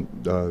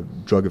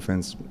nonviolent drug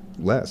offense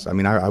less.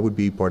 I would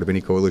be part of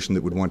any coalition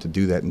that would want to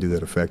do that and do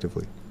that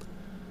effectively.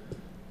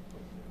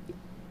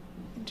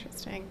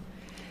 Interesting.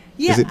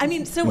 Yeah,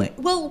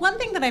 well, one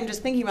thing that I'm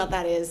just thinking about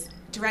that is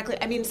directly,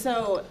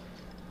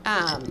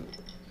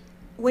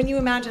 when you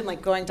imagine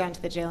going down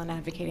to the jail and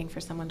advocating for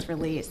someone's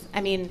release,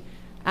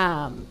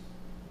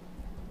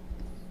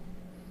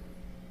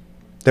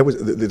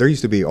 there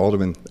used to be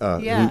aldermen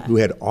who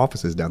had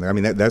offices down there.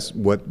 That's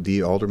what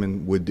the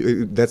aldermen would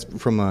do. That's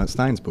from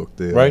Stein's book.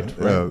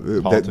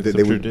 Politics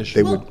of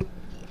tradition.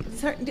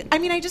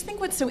 I just think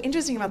what's so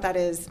interesting about that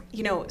is,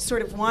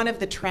 sort of one of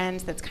the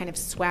trends that's kind of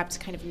swept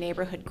kind of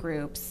neighborhood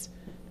groups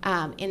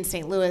in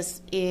St.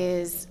 Louis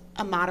is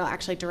a model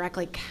actually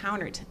directly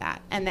counter to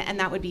that. And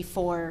that would be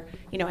for,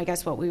 I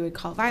guess what we would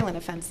call violent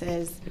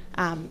offenses.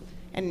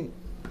 And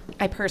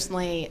I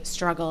personally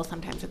struggle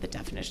sometimes with the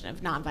definition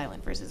of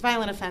nonviolent versus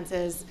violent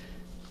offenses,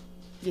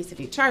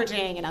 vis-a-vis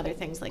charging and other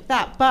things like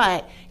that.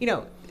 But,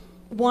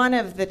 one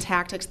of the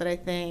tactics that I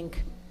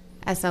think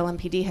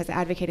SLMPD has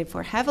advocated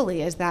for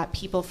heavily is that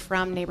people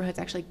from neighborhoods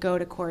actually go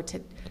to court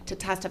to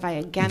testify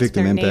against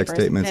victim their impact neighbors.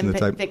 Statements and the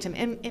type. Victim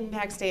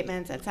impact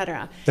statements, et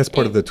cetera. That's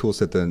part of the tool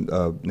set,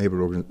 the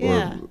neighborhood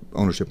Yeah. or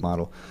ownership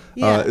model.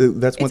 Yeah.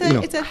 That's one.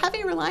 It's a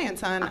heavy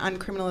reliance on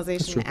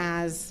criminalization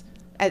as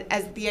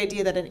the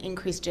idea that an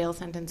increased jail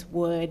sentence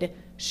would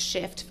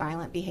shift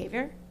violent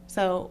behavior.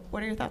 So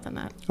what are your thoughts on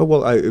that? Oh,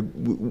 well,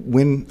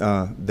 when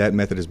that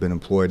method has been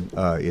employed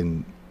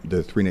in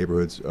the 3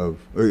 neighborhoods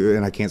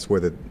and I can't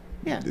swear that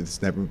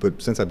it's never,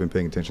 but since I've been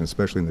paying attention,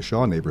 especially in the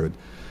Shaw neighborhood,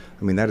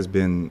 I mean, that has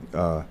been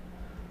the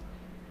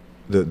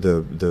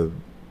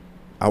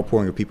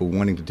outpouring of people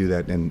wanting to do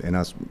that, and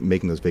us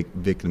making those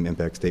victim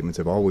impact statements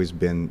have always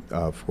been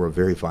for a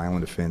very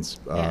violent offense,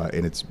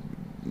 and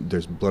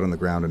there's blood on the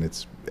ground, and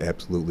it's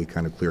absolutely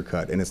kind of clear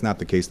cut. And it's not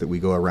the case that we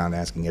go around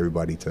asking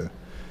everybody to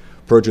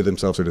perjure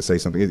themselves or to say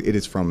something. It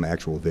is from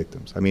actual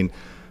victims. I mean,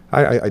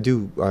 I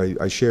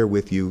share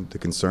with you the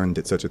concern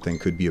that such a thing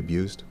could be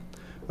abused,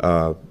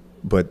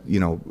 but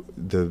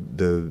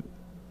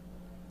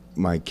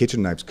my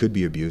kitchen knives could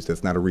be abused.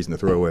 That's not a reason to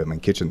throw away my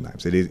kitchen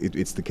knives.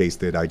 It's the case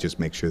that I just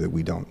make sure that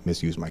we don't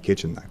misuse my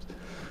kitchen knives.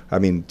 I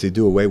mean, to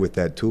do away with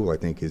that tool, I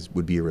think,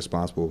 would be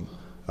irresponsible,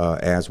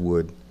 as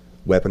would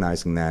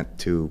weaponizing that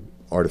to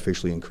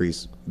artificially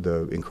increase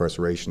the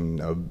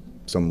incarceration of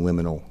some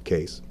liminal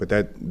case. But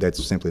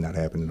that's simply not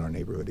happened in our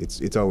neighborhood.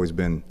 It's always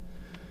been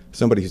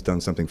somebody who's done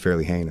something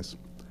fairly heinous.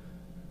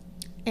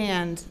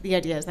 And the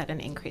idea is that an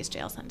increased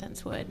jail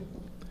sentence would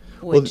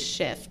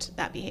shift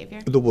that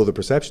behavior. The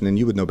perception, and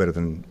you would know better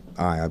than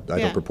I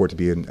don't purport to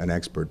be an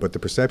expert, but the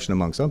perception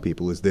among some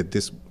people is that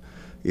this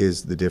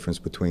is the difference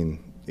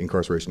between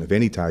incarceration of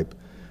any type,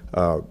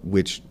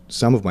 which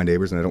some of my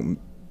neighbors, and I don't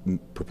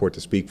purport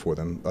to speak for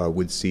them,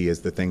 would see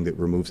as the thing that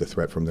removes a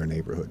threat from their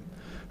neighborhood.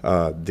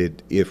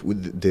 That if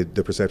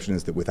the perception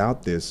is that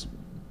without this,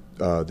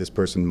 this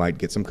person might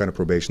get some kind of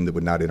probation that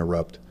would not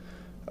interrupt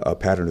a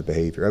pattern of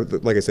behavior.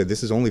 Like I said,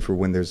 this is only for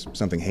when there's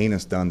something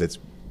heinous done that's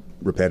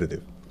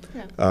repetitive.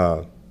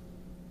 Yeah.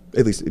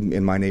 At least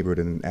in my neighborhood,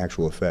 in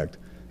actual effect.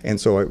 And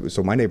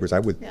so my neighbors, I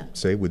would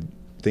say, would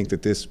think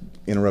that this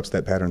interrupts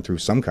that pattern through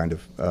some kind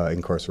of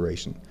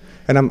incarceration.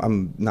 And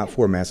I'm not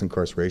for mass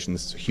incarceration.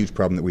 This is a huge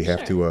problem that we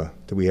have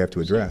to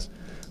address.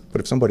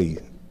 But if somebody,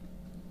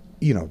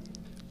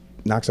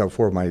 knocks out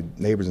 4 of my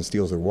neighbors and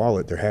steals their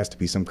wallet, there has to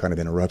be some kind of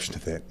interruption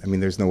to that. I mean,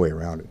 there's no way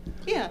around it.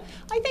 Yeah,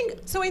 I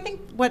think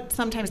what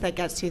sometimes that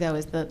gets to, though,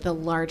 is the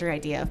larger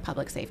idea of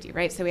public safety,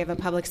 right? So we have a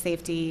public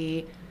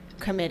safety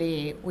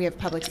committee, we have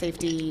public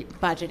safety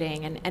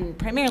budgeting, and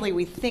primarily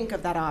we think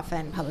of that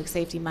often, public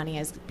safety money,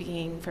 as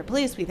being for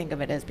police, we think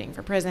of it as being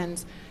for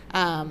prisons.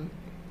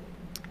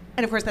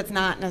 And of course, that's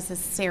not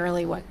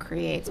necessarily what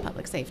creates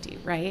public safety,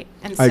 right?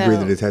 And I agree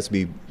that it has to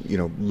be,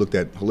 looked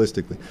at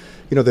holistically.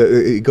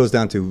 It goes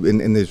down to,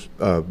 and there's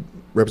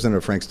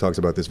Representative Franks talks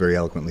about this very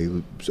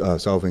eloquently,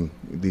 solving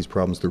these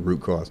problems through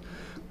root cause.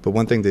 But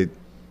one thing that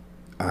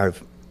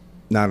I've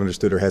not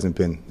understood or hasn't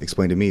been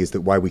explained to me is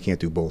that why we can't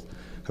do both.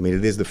 I mean,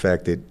 it is the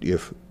fact that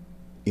if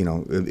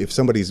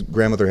somebody's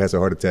grandmother has a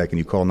heart attack and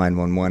you call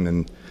 911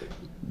 and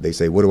they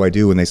say, "What do I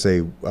do?" and they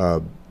say,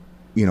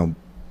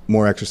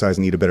 more exercise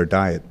and eat a better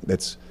diet.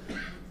 That's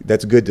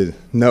good to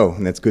know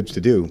and that's good to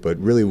do. But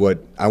really,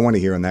 what I want to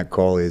hear on that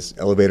call is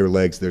elevator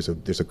legs. There's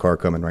a car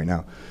coming right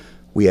now.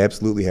 We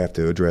absolutely have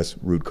to address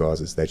root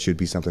causes. That should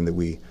be something that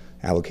we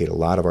allocate a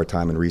lot of our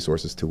time and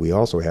resources to. We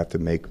also have to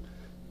make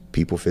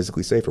people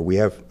physically safer. We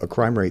have a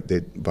crime rate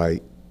that, by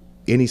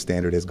any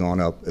standard, has gone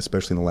up,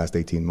 especially in the last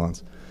 18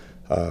 months.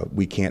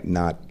 We can't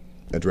not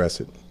address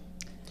it.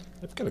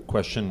 I've got a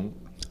question,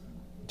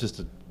 just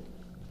to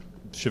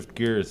shift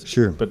gears.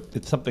 Sure. But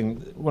it's something,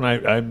 when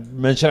I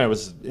mentioned I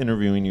was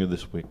interviewing you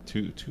this week,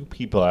 two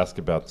people asked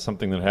about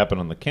something that happened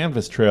on the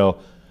Canvas Trail,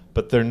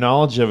 but their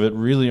knowledge of it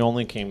really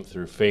only came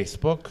through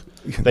Facebook.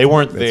 They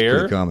weren't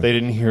there. They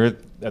didn't hear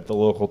it at the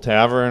local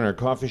tavern or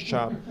coffee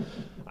shop.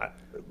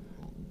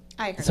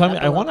 I heard so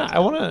I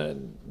want to.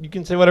 You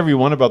can say whatever you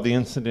want about the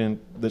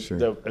incident.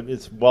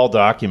 It's well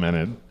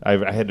documented.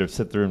 I had to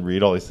sit through and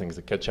read all these things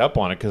to catch up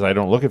on it because I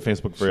don't look at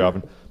Facebook very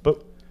often.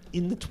 But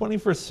in the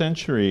 21st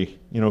century,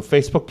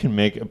 Facebook can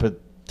make a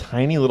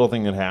tiny little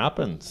thing that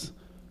happens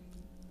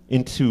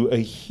into a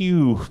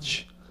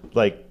huge,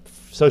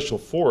 social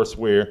force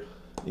where,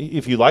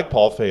 if you like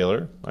Paul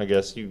Fehler, I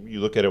guess you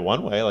look at it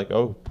one way,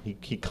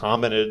 he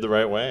commented the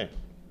right way.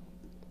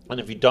 And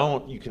if you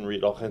don't, you can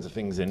read all kinds of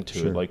things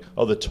into it,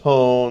 the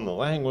tone, the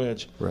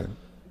language. Right.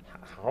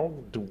 How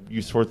do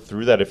you sort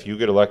through that if you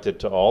get elected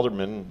to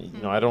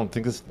alderman? I don't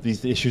think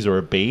these issues are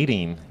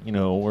abating,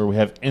 where we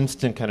have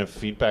instant kind of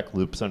feedback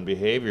loops on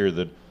behavior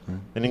that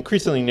an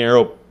increasingly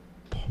narrow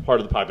part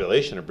of the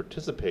population are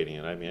participating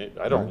in. I mean,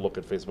 I don't look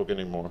at Facebook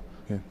anymore.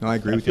 Yeah, no, I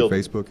agree with you.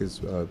 Facebook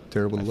is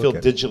terrible to look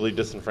at. I feel digitally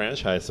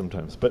disenfranchised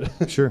sometimes, but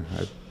sure,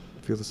 I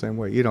feel the same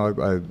way.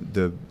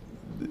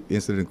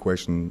 incident in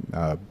question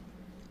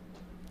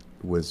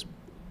was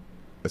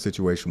a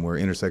situation where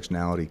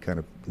intersectionality kind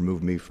of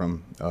removed me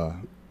from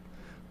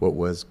what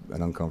was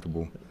an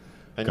uncomfortable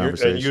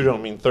conversation. And you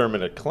don't mean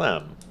Thurman at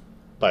Clem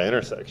by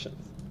intersection.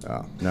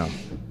 No.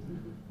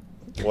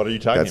 What are you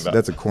talking about?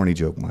 That's a corny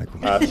joke,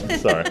 Michael.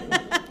 Sorry.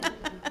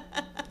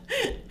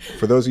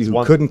 For those of you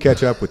who couldn't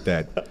catch up with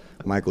that,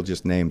 Michael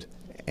just named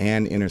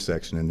an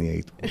intersection in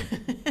the 8th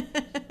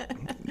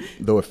Ward,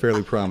 though a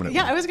fairly prominent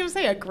Yeah, one. I was going to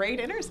say a great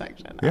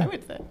intersection, Yeah. I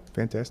would say.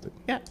 Fantastic.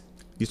 Yeah.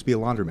 Used to be a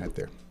laundromat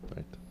there.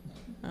 Right.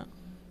 Oh.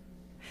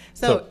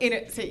 So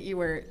you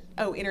were,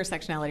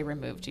 intersectionality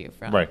removed you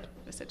from Right.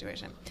 the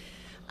situation.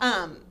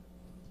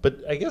 But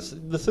I guess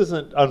this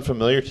isn't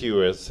unfamiliar to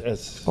you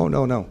as Oh,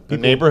 no. the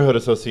neighborhood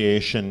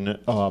association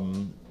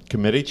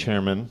committee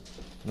chairman.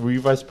 Were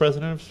you vice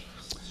president of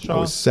I Shaw?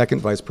 was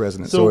second vice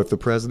president. So- So if the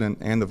president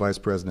and the vice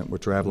president were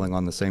traveling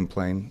on the same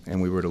plane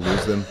and we were to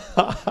lose them,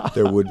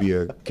 there would be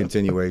a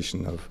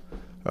continuation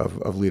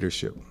of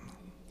leadership.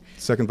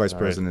 Second vice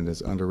president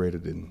is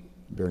underrated and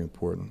very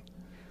important.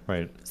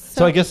 Right.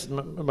 So I guess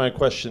my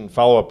question,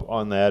 follow up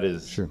on that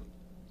is, Sure.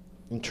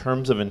 in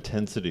terms of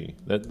intensity,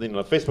 that the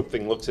Facebook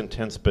thing looks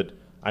intense, but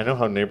I know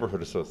how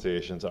neighborhood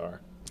associations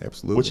are.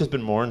 Absolutely. Which has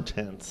been more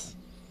intense?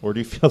 Or do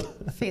you feel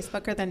that?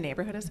 Facebook or the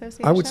neighborhood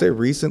association? I would say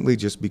recently,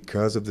 just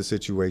because of the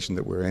situation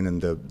that we're in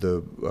and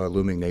the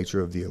looming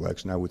nature of the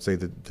election, I would say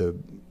that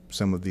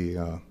some of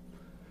the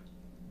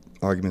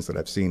arguments that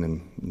I've seen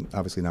and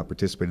obviously not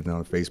participated in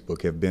on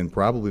Facebook have been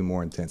probably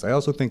more intense. I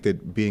also think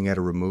that being at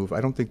a remove,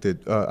 I don't think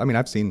that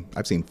I've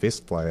seen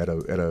fists fly at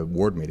a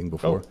ward meeting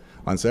before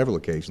on several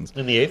occasions.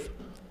 In the 8th?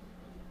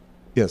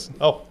 Yes.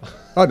 Oh.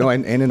 Oh no,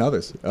 and in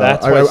others.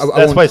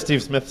 That's why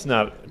Steve Smith's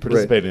not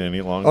participating any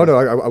longer. Oh no,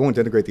 I won't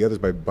denigrate the others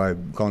by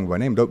calling them by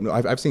name. No,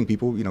 I've seen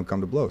people come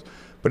to blows,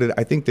 but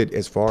I think that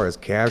as far as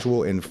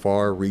casual and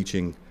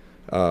far-reaching,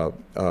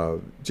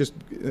 just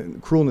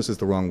cruelness is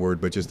the wrong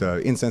word, but just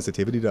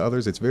insensitivity to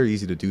others. It's very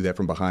easy to do that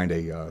from behind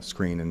a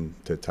screen and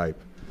to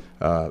type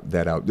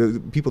that out.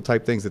 People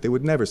type things that they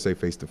would never say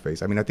face to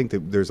face. I mean, I think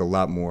that there's a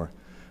lot more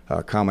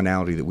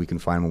commonality that we can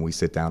find when we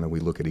sit down and we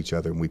look at each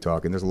other and we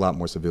talk, and there's a lot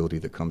more civility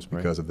that comes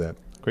because of that.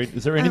 Great.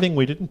 Is there anything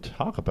we didn't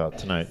talk about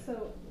tonight?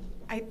 So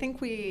I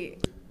think we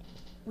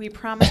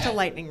promised a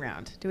lightning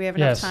round. Do we have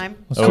enough Yes. time?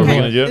 Oh, we're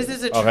gonna do it? This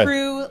is a Okay.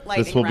 true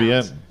lightning This will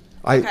round.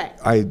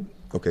 be it.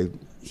 Okay.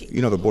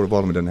 You know, the Board of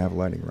Aldermen doesn't have a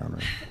lightning round,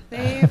 right?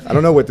 They've, I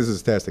don't know what this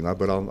is testing,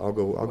 but I'll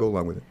go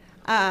along with it.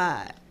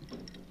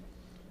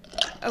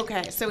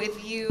 okay, so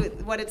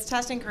what it's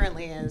testing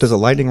currently is... Does a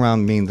lightning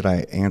round mean that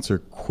I answer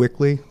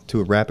quickly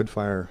to a rapid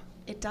fire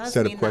It does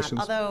set mean of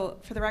questions? that, although,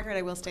 for the record,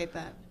 I will state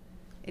that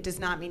it does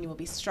not mean you will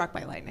be struck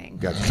by lightning.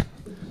 Gotcha.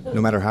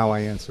 No matter how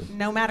I answer.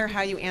 No matter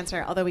how you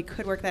answer, although we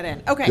could work that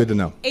in. Okay. Good to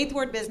know. 8th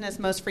Ward business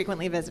most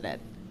frequently visited.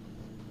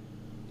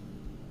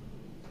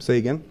 Say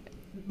again?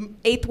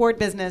 8th Ward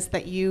business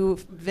that you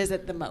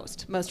visit the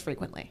most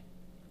frequently.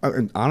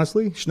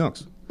 Honestly,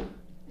 Schnucks.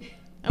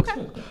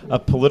 Okay. A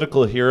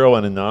political hero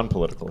and a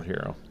non-political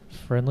hero.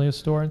 Friendliest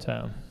store in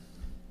town.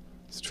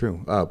 It's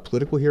true.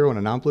 Political hero and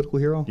a non-political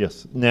hero?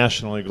 Yes,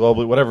 nationally,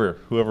 globally,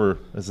 whoever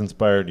has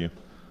inspired you.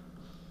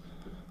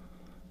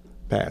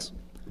 Pass.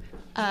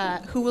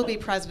 Who will be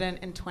president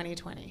in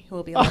 2020? Who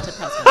will be elected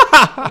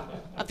president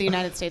of the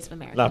United States of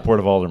America? Not Board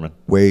of Aldermen.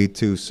 Way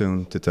too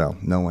soon to tell.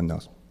 No one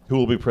knows. Who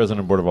will be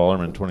president of Board of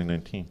Aldermen in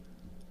 2019?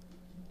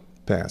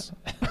 Pass.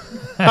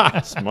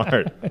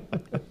 Smart.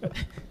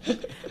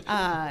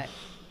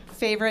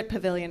 Favorite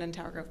pavilion in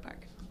Tower Grove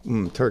Park?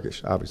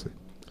 Turkish, obviously.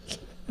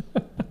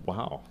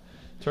 Wow.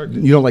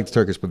 Turkey. You don't like the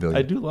Turkish pavilion.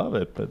 I do love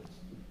it, but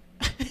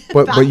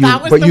But That was you the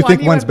one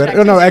think you one's better?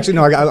 No, objected actually,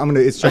 no. I'm gonna.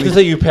 It's I was going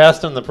to say you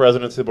passed on the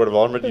presidency of the Board of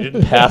Aldermen. You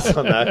didn't pass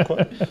on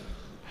that.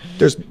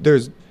 there's There are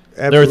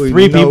absolutely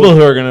 3 no- people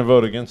who are going to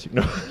vote against you.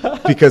 No.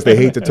 because they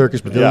hate the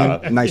Turkish pavilion.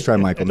 Yeah. Nice try,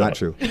 Michael. Not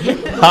true.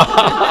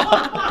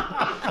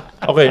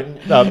 Okay,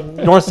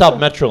 North-South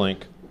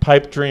Metrolink,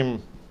 pipe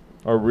dream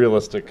or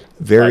realistic?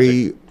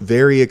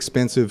 Very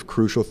expensive,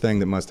 crucial thing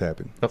that must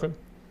happen. Okay.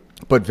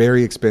 But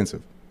very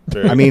expensive.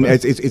 Very I mean,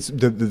 expensive. it's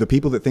the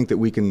people that think that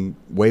we can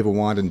wave a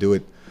wand and do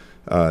it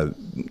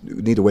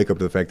need to wake up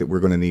to the fact that we're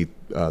going to need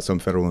some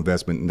federal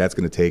investment, and that's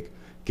going to take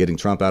getting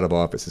Trump out of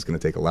office. It's going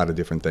to take a lot of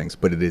different things,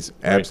 but it is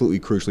absolutely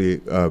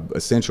crucially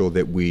essential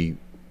that we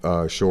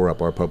shore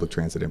up our public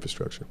transit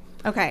infrastructure.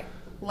 Okay,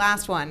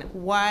 last one.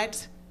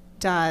 What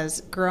does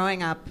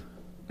growing up,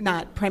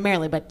 not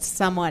primarily, but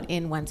somewhat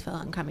in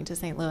Wentzville and coming to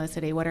St. Louis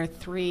City, what are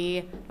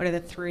the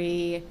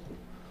 3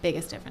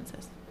 biggest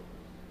differences?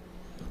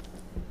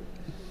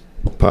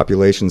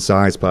 Population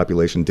size,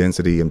 population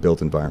density, and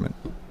built environment.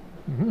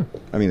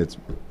 I mean,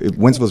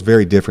 Wentzville is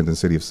very different than the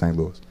city of St.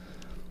 Louis.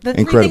 The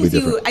Incredibly 3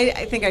 things different.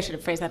 I think I should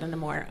have phrased that in a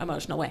more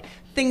emotional way.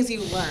 Things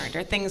you learned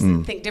or things,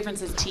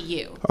 differences to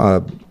you.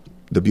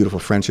 The beautiful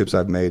friendships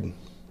I've made,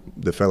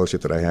 the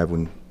fellowship that I have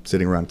when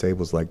sitting around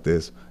tables like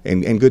this,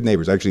 and good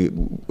neighbors. Actually,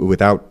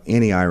 without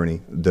any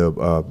irony,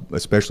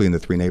 especially in the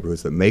 3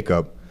 neighborhoods that make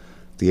up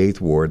the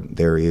 8th Ward,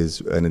 there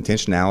is an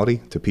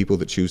intentionality to people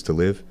that choose to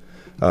live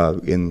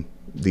in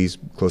these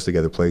close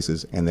together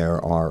places, and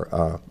there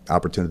are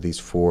opportunities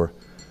for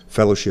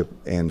fellowship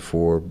and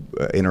for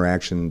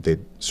interaction that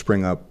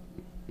spring up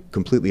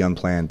completely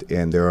unplanned,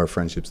 and there are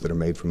friendships that are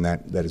made from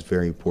that. That is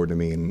very important to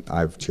me, and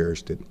I've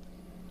cherished it.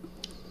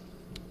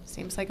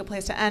 Seems like a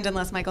place to end,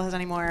 unless Michael has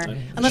any more.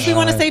 Unless we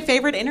want to say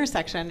favorite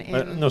intersection.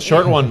 No,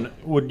 short one.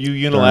 Would you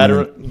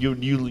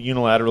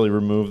unilaterally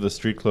remove the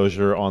street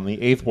closure on the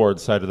 8th Ward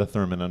side of the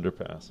Thurman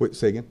underpass? Wait,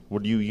 say again?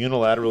 Would you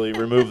unilaterally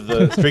remove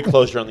the street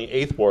closure on the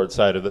 8th Ward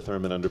side of the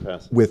Thurman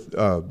underpass? With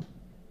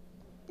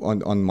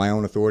on my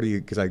own authority,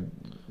 because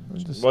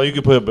Well, you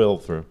could put a bill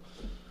through.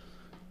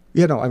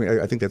 Yeah, no, I mean,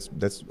 I think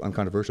that's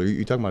uncontroversial.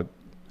 You're talking about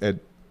at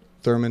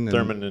Thurman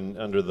and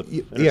under the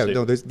yeah, interstate.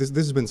 no, this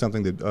has been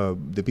something that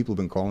that people have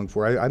been calling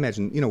for. I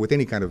imagine, with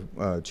any kind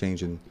of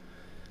change in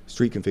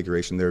street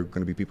configuration, there are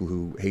going to be people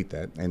who hate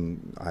that,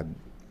 and I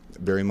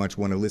very much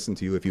want to listen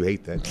to you if you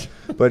hate that.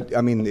 But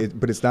I mean,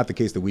 but it's not the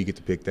case that we get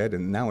to pick that,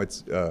 and now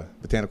it's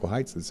Botanical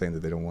Heights that's saying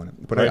that they don't want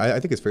it. But Right. I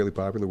think it's fairly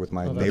popular with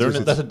my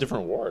neighbors. That's a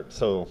different ward,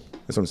 so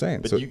That's what I'm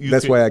saying. But So you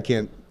that's could- why I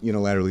can't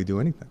unilaterally do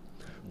anything.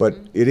 But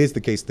it is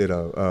the case that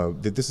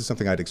that this is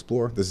something I'd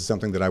explore. This is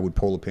something that I would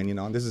poll opinion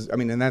on.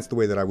 And that's the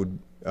way that I would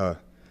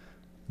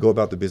go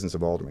about the business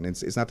of alderman.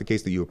 It's not the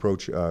case that you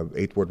approach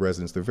 8th Ward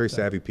residents. They're very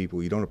savvy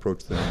people. You don't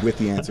approach them with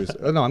the answers.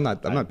 No, I'm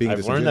not being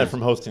I've learned that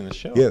from hosting the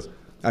show. Yes.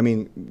 I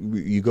mean,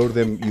 you go to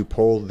them, you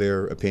poll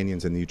their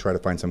opinions, and you try to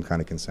find some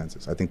kind of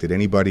consensus. I think that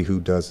anybody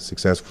who does a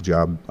successful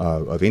job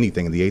of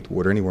anything in the 8th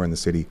Ward or anywhere in the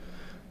city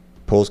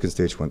polls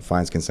constituent,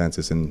 finds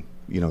consensus, and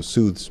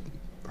soothes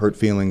hurt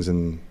feelings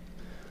and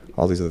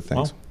all these other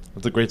things. Well,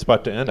 that's a great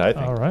spot to end, I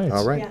think. All right.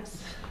 All right.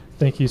 Yes.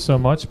 Thank you so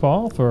much,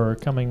 Paul, for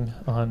coming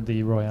on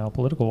the Royale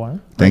Political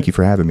Wire. Thank you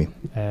for having me.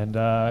 And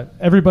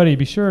everybody,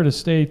 be sure to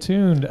stay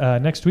tuned.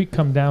 Next week,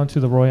 come down to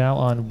the Royale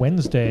on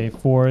Wednesday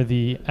for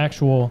the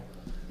actual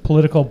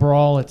political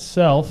brawl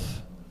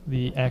itself,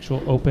 the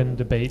actual open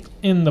debate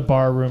in the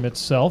bar room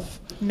itself.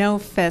 No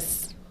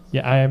fists.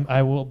 Yeah,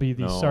 I will be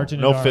the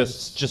sergeant. No at arms.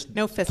 fists, just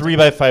No fisting.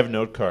 3x5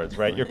 note cards.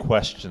 Write your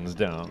questions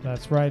down.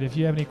 That's right. If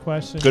you have any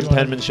questions, Good you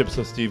wanna- penmanship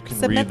so Steve can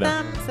Submit read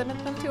them.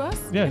 Submit them to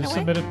us. Yeah, in a just way?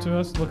 submit it to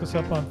us. Look us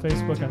up on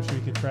Facebook. I'm sure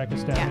you can track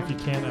us down. Yeah. If you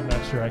can't, I'm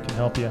not sure I can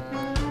help you.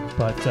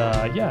 But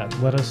yeah,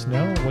 let us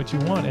know what you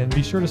want. And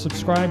be sure to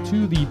subscribe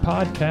to the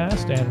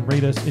podcast and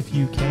rate us if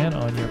you can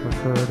on your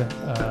preferred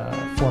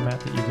format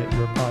that you get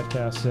your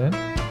podcasts in.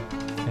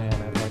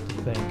 And I'd like to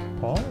thank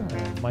Paul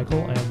and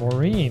Michael and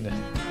Maureen.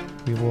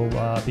 We will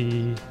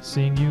be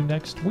seeing you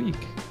next week.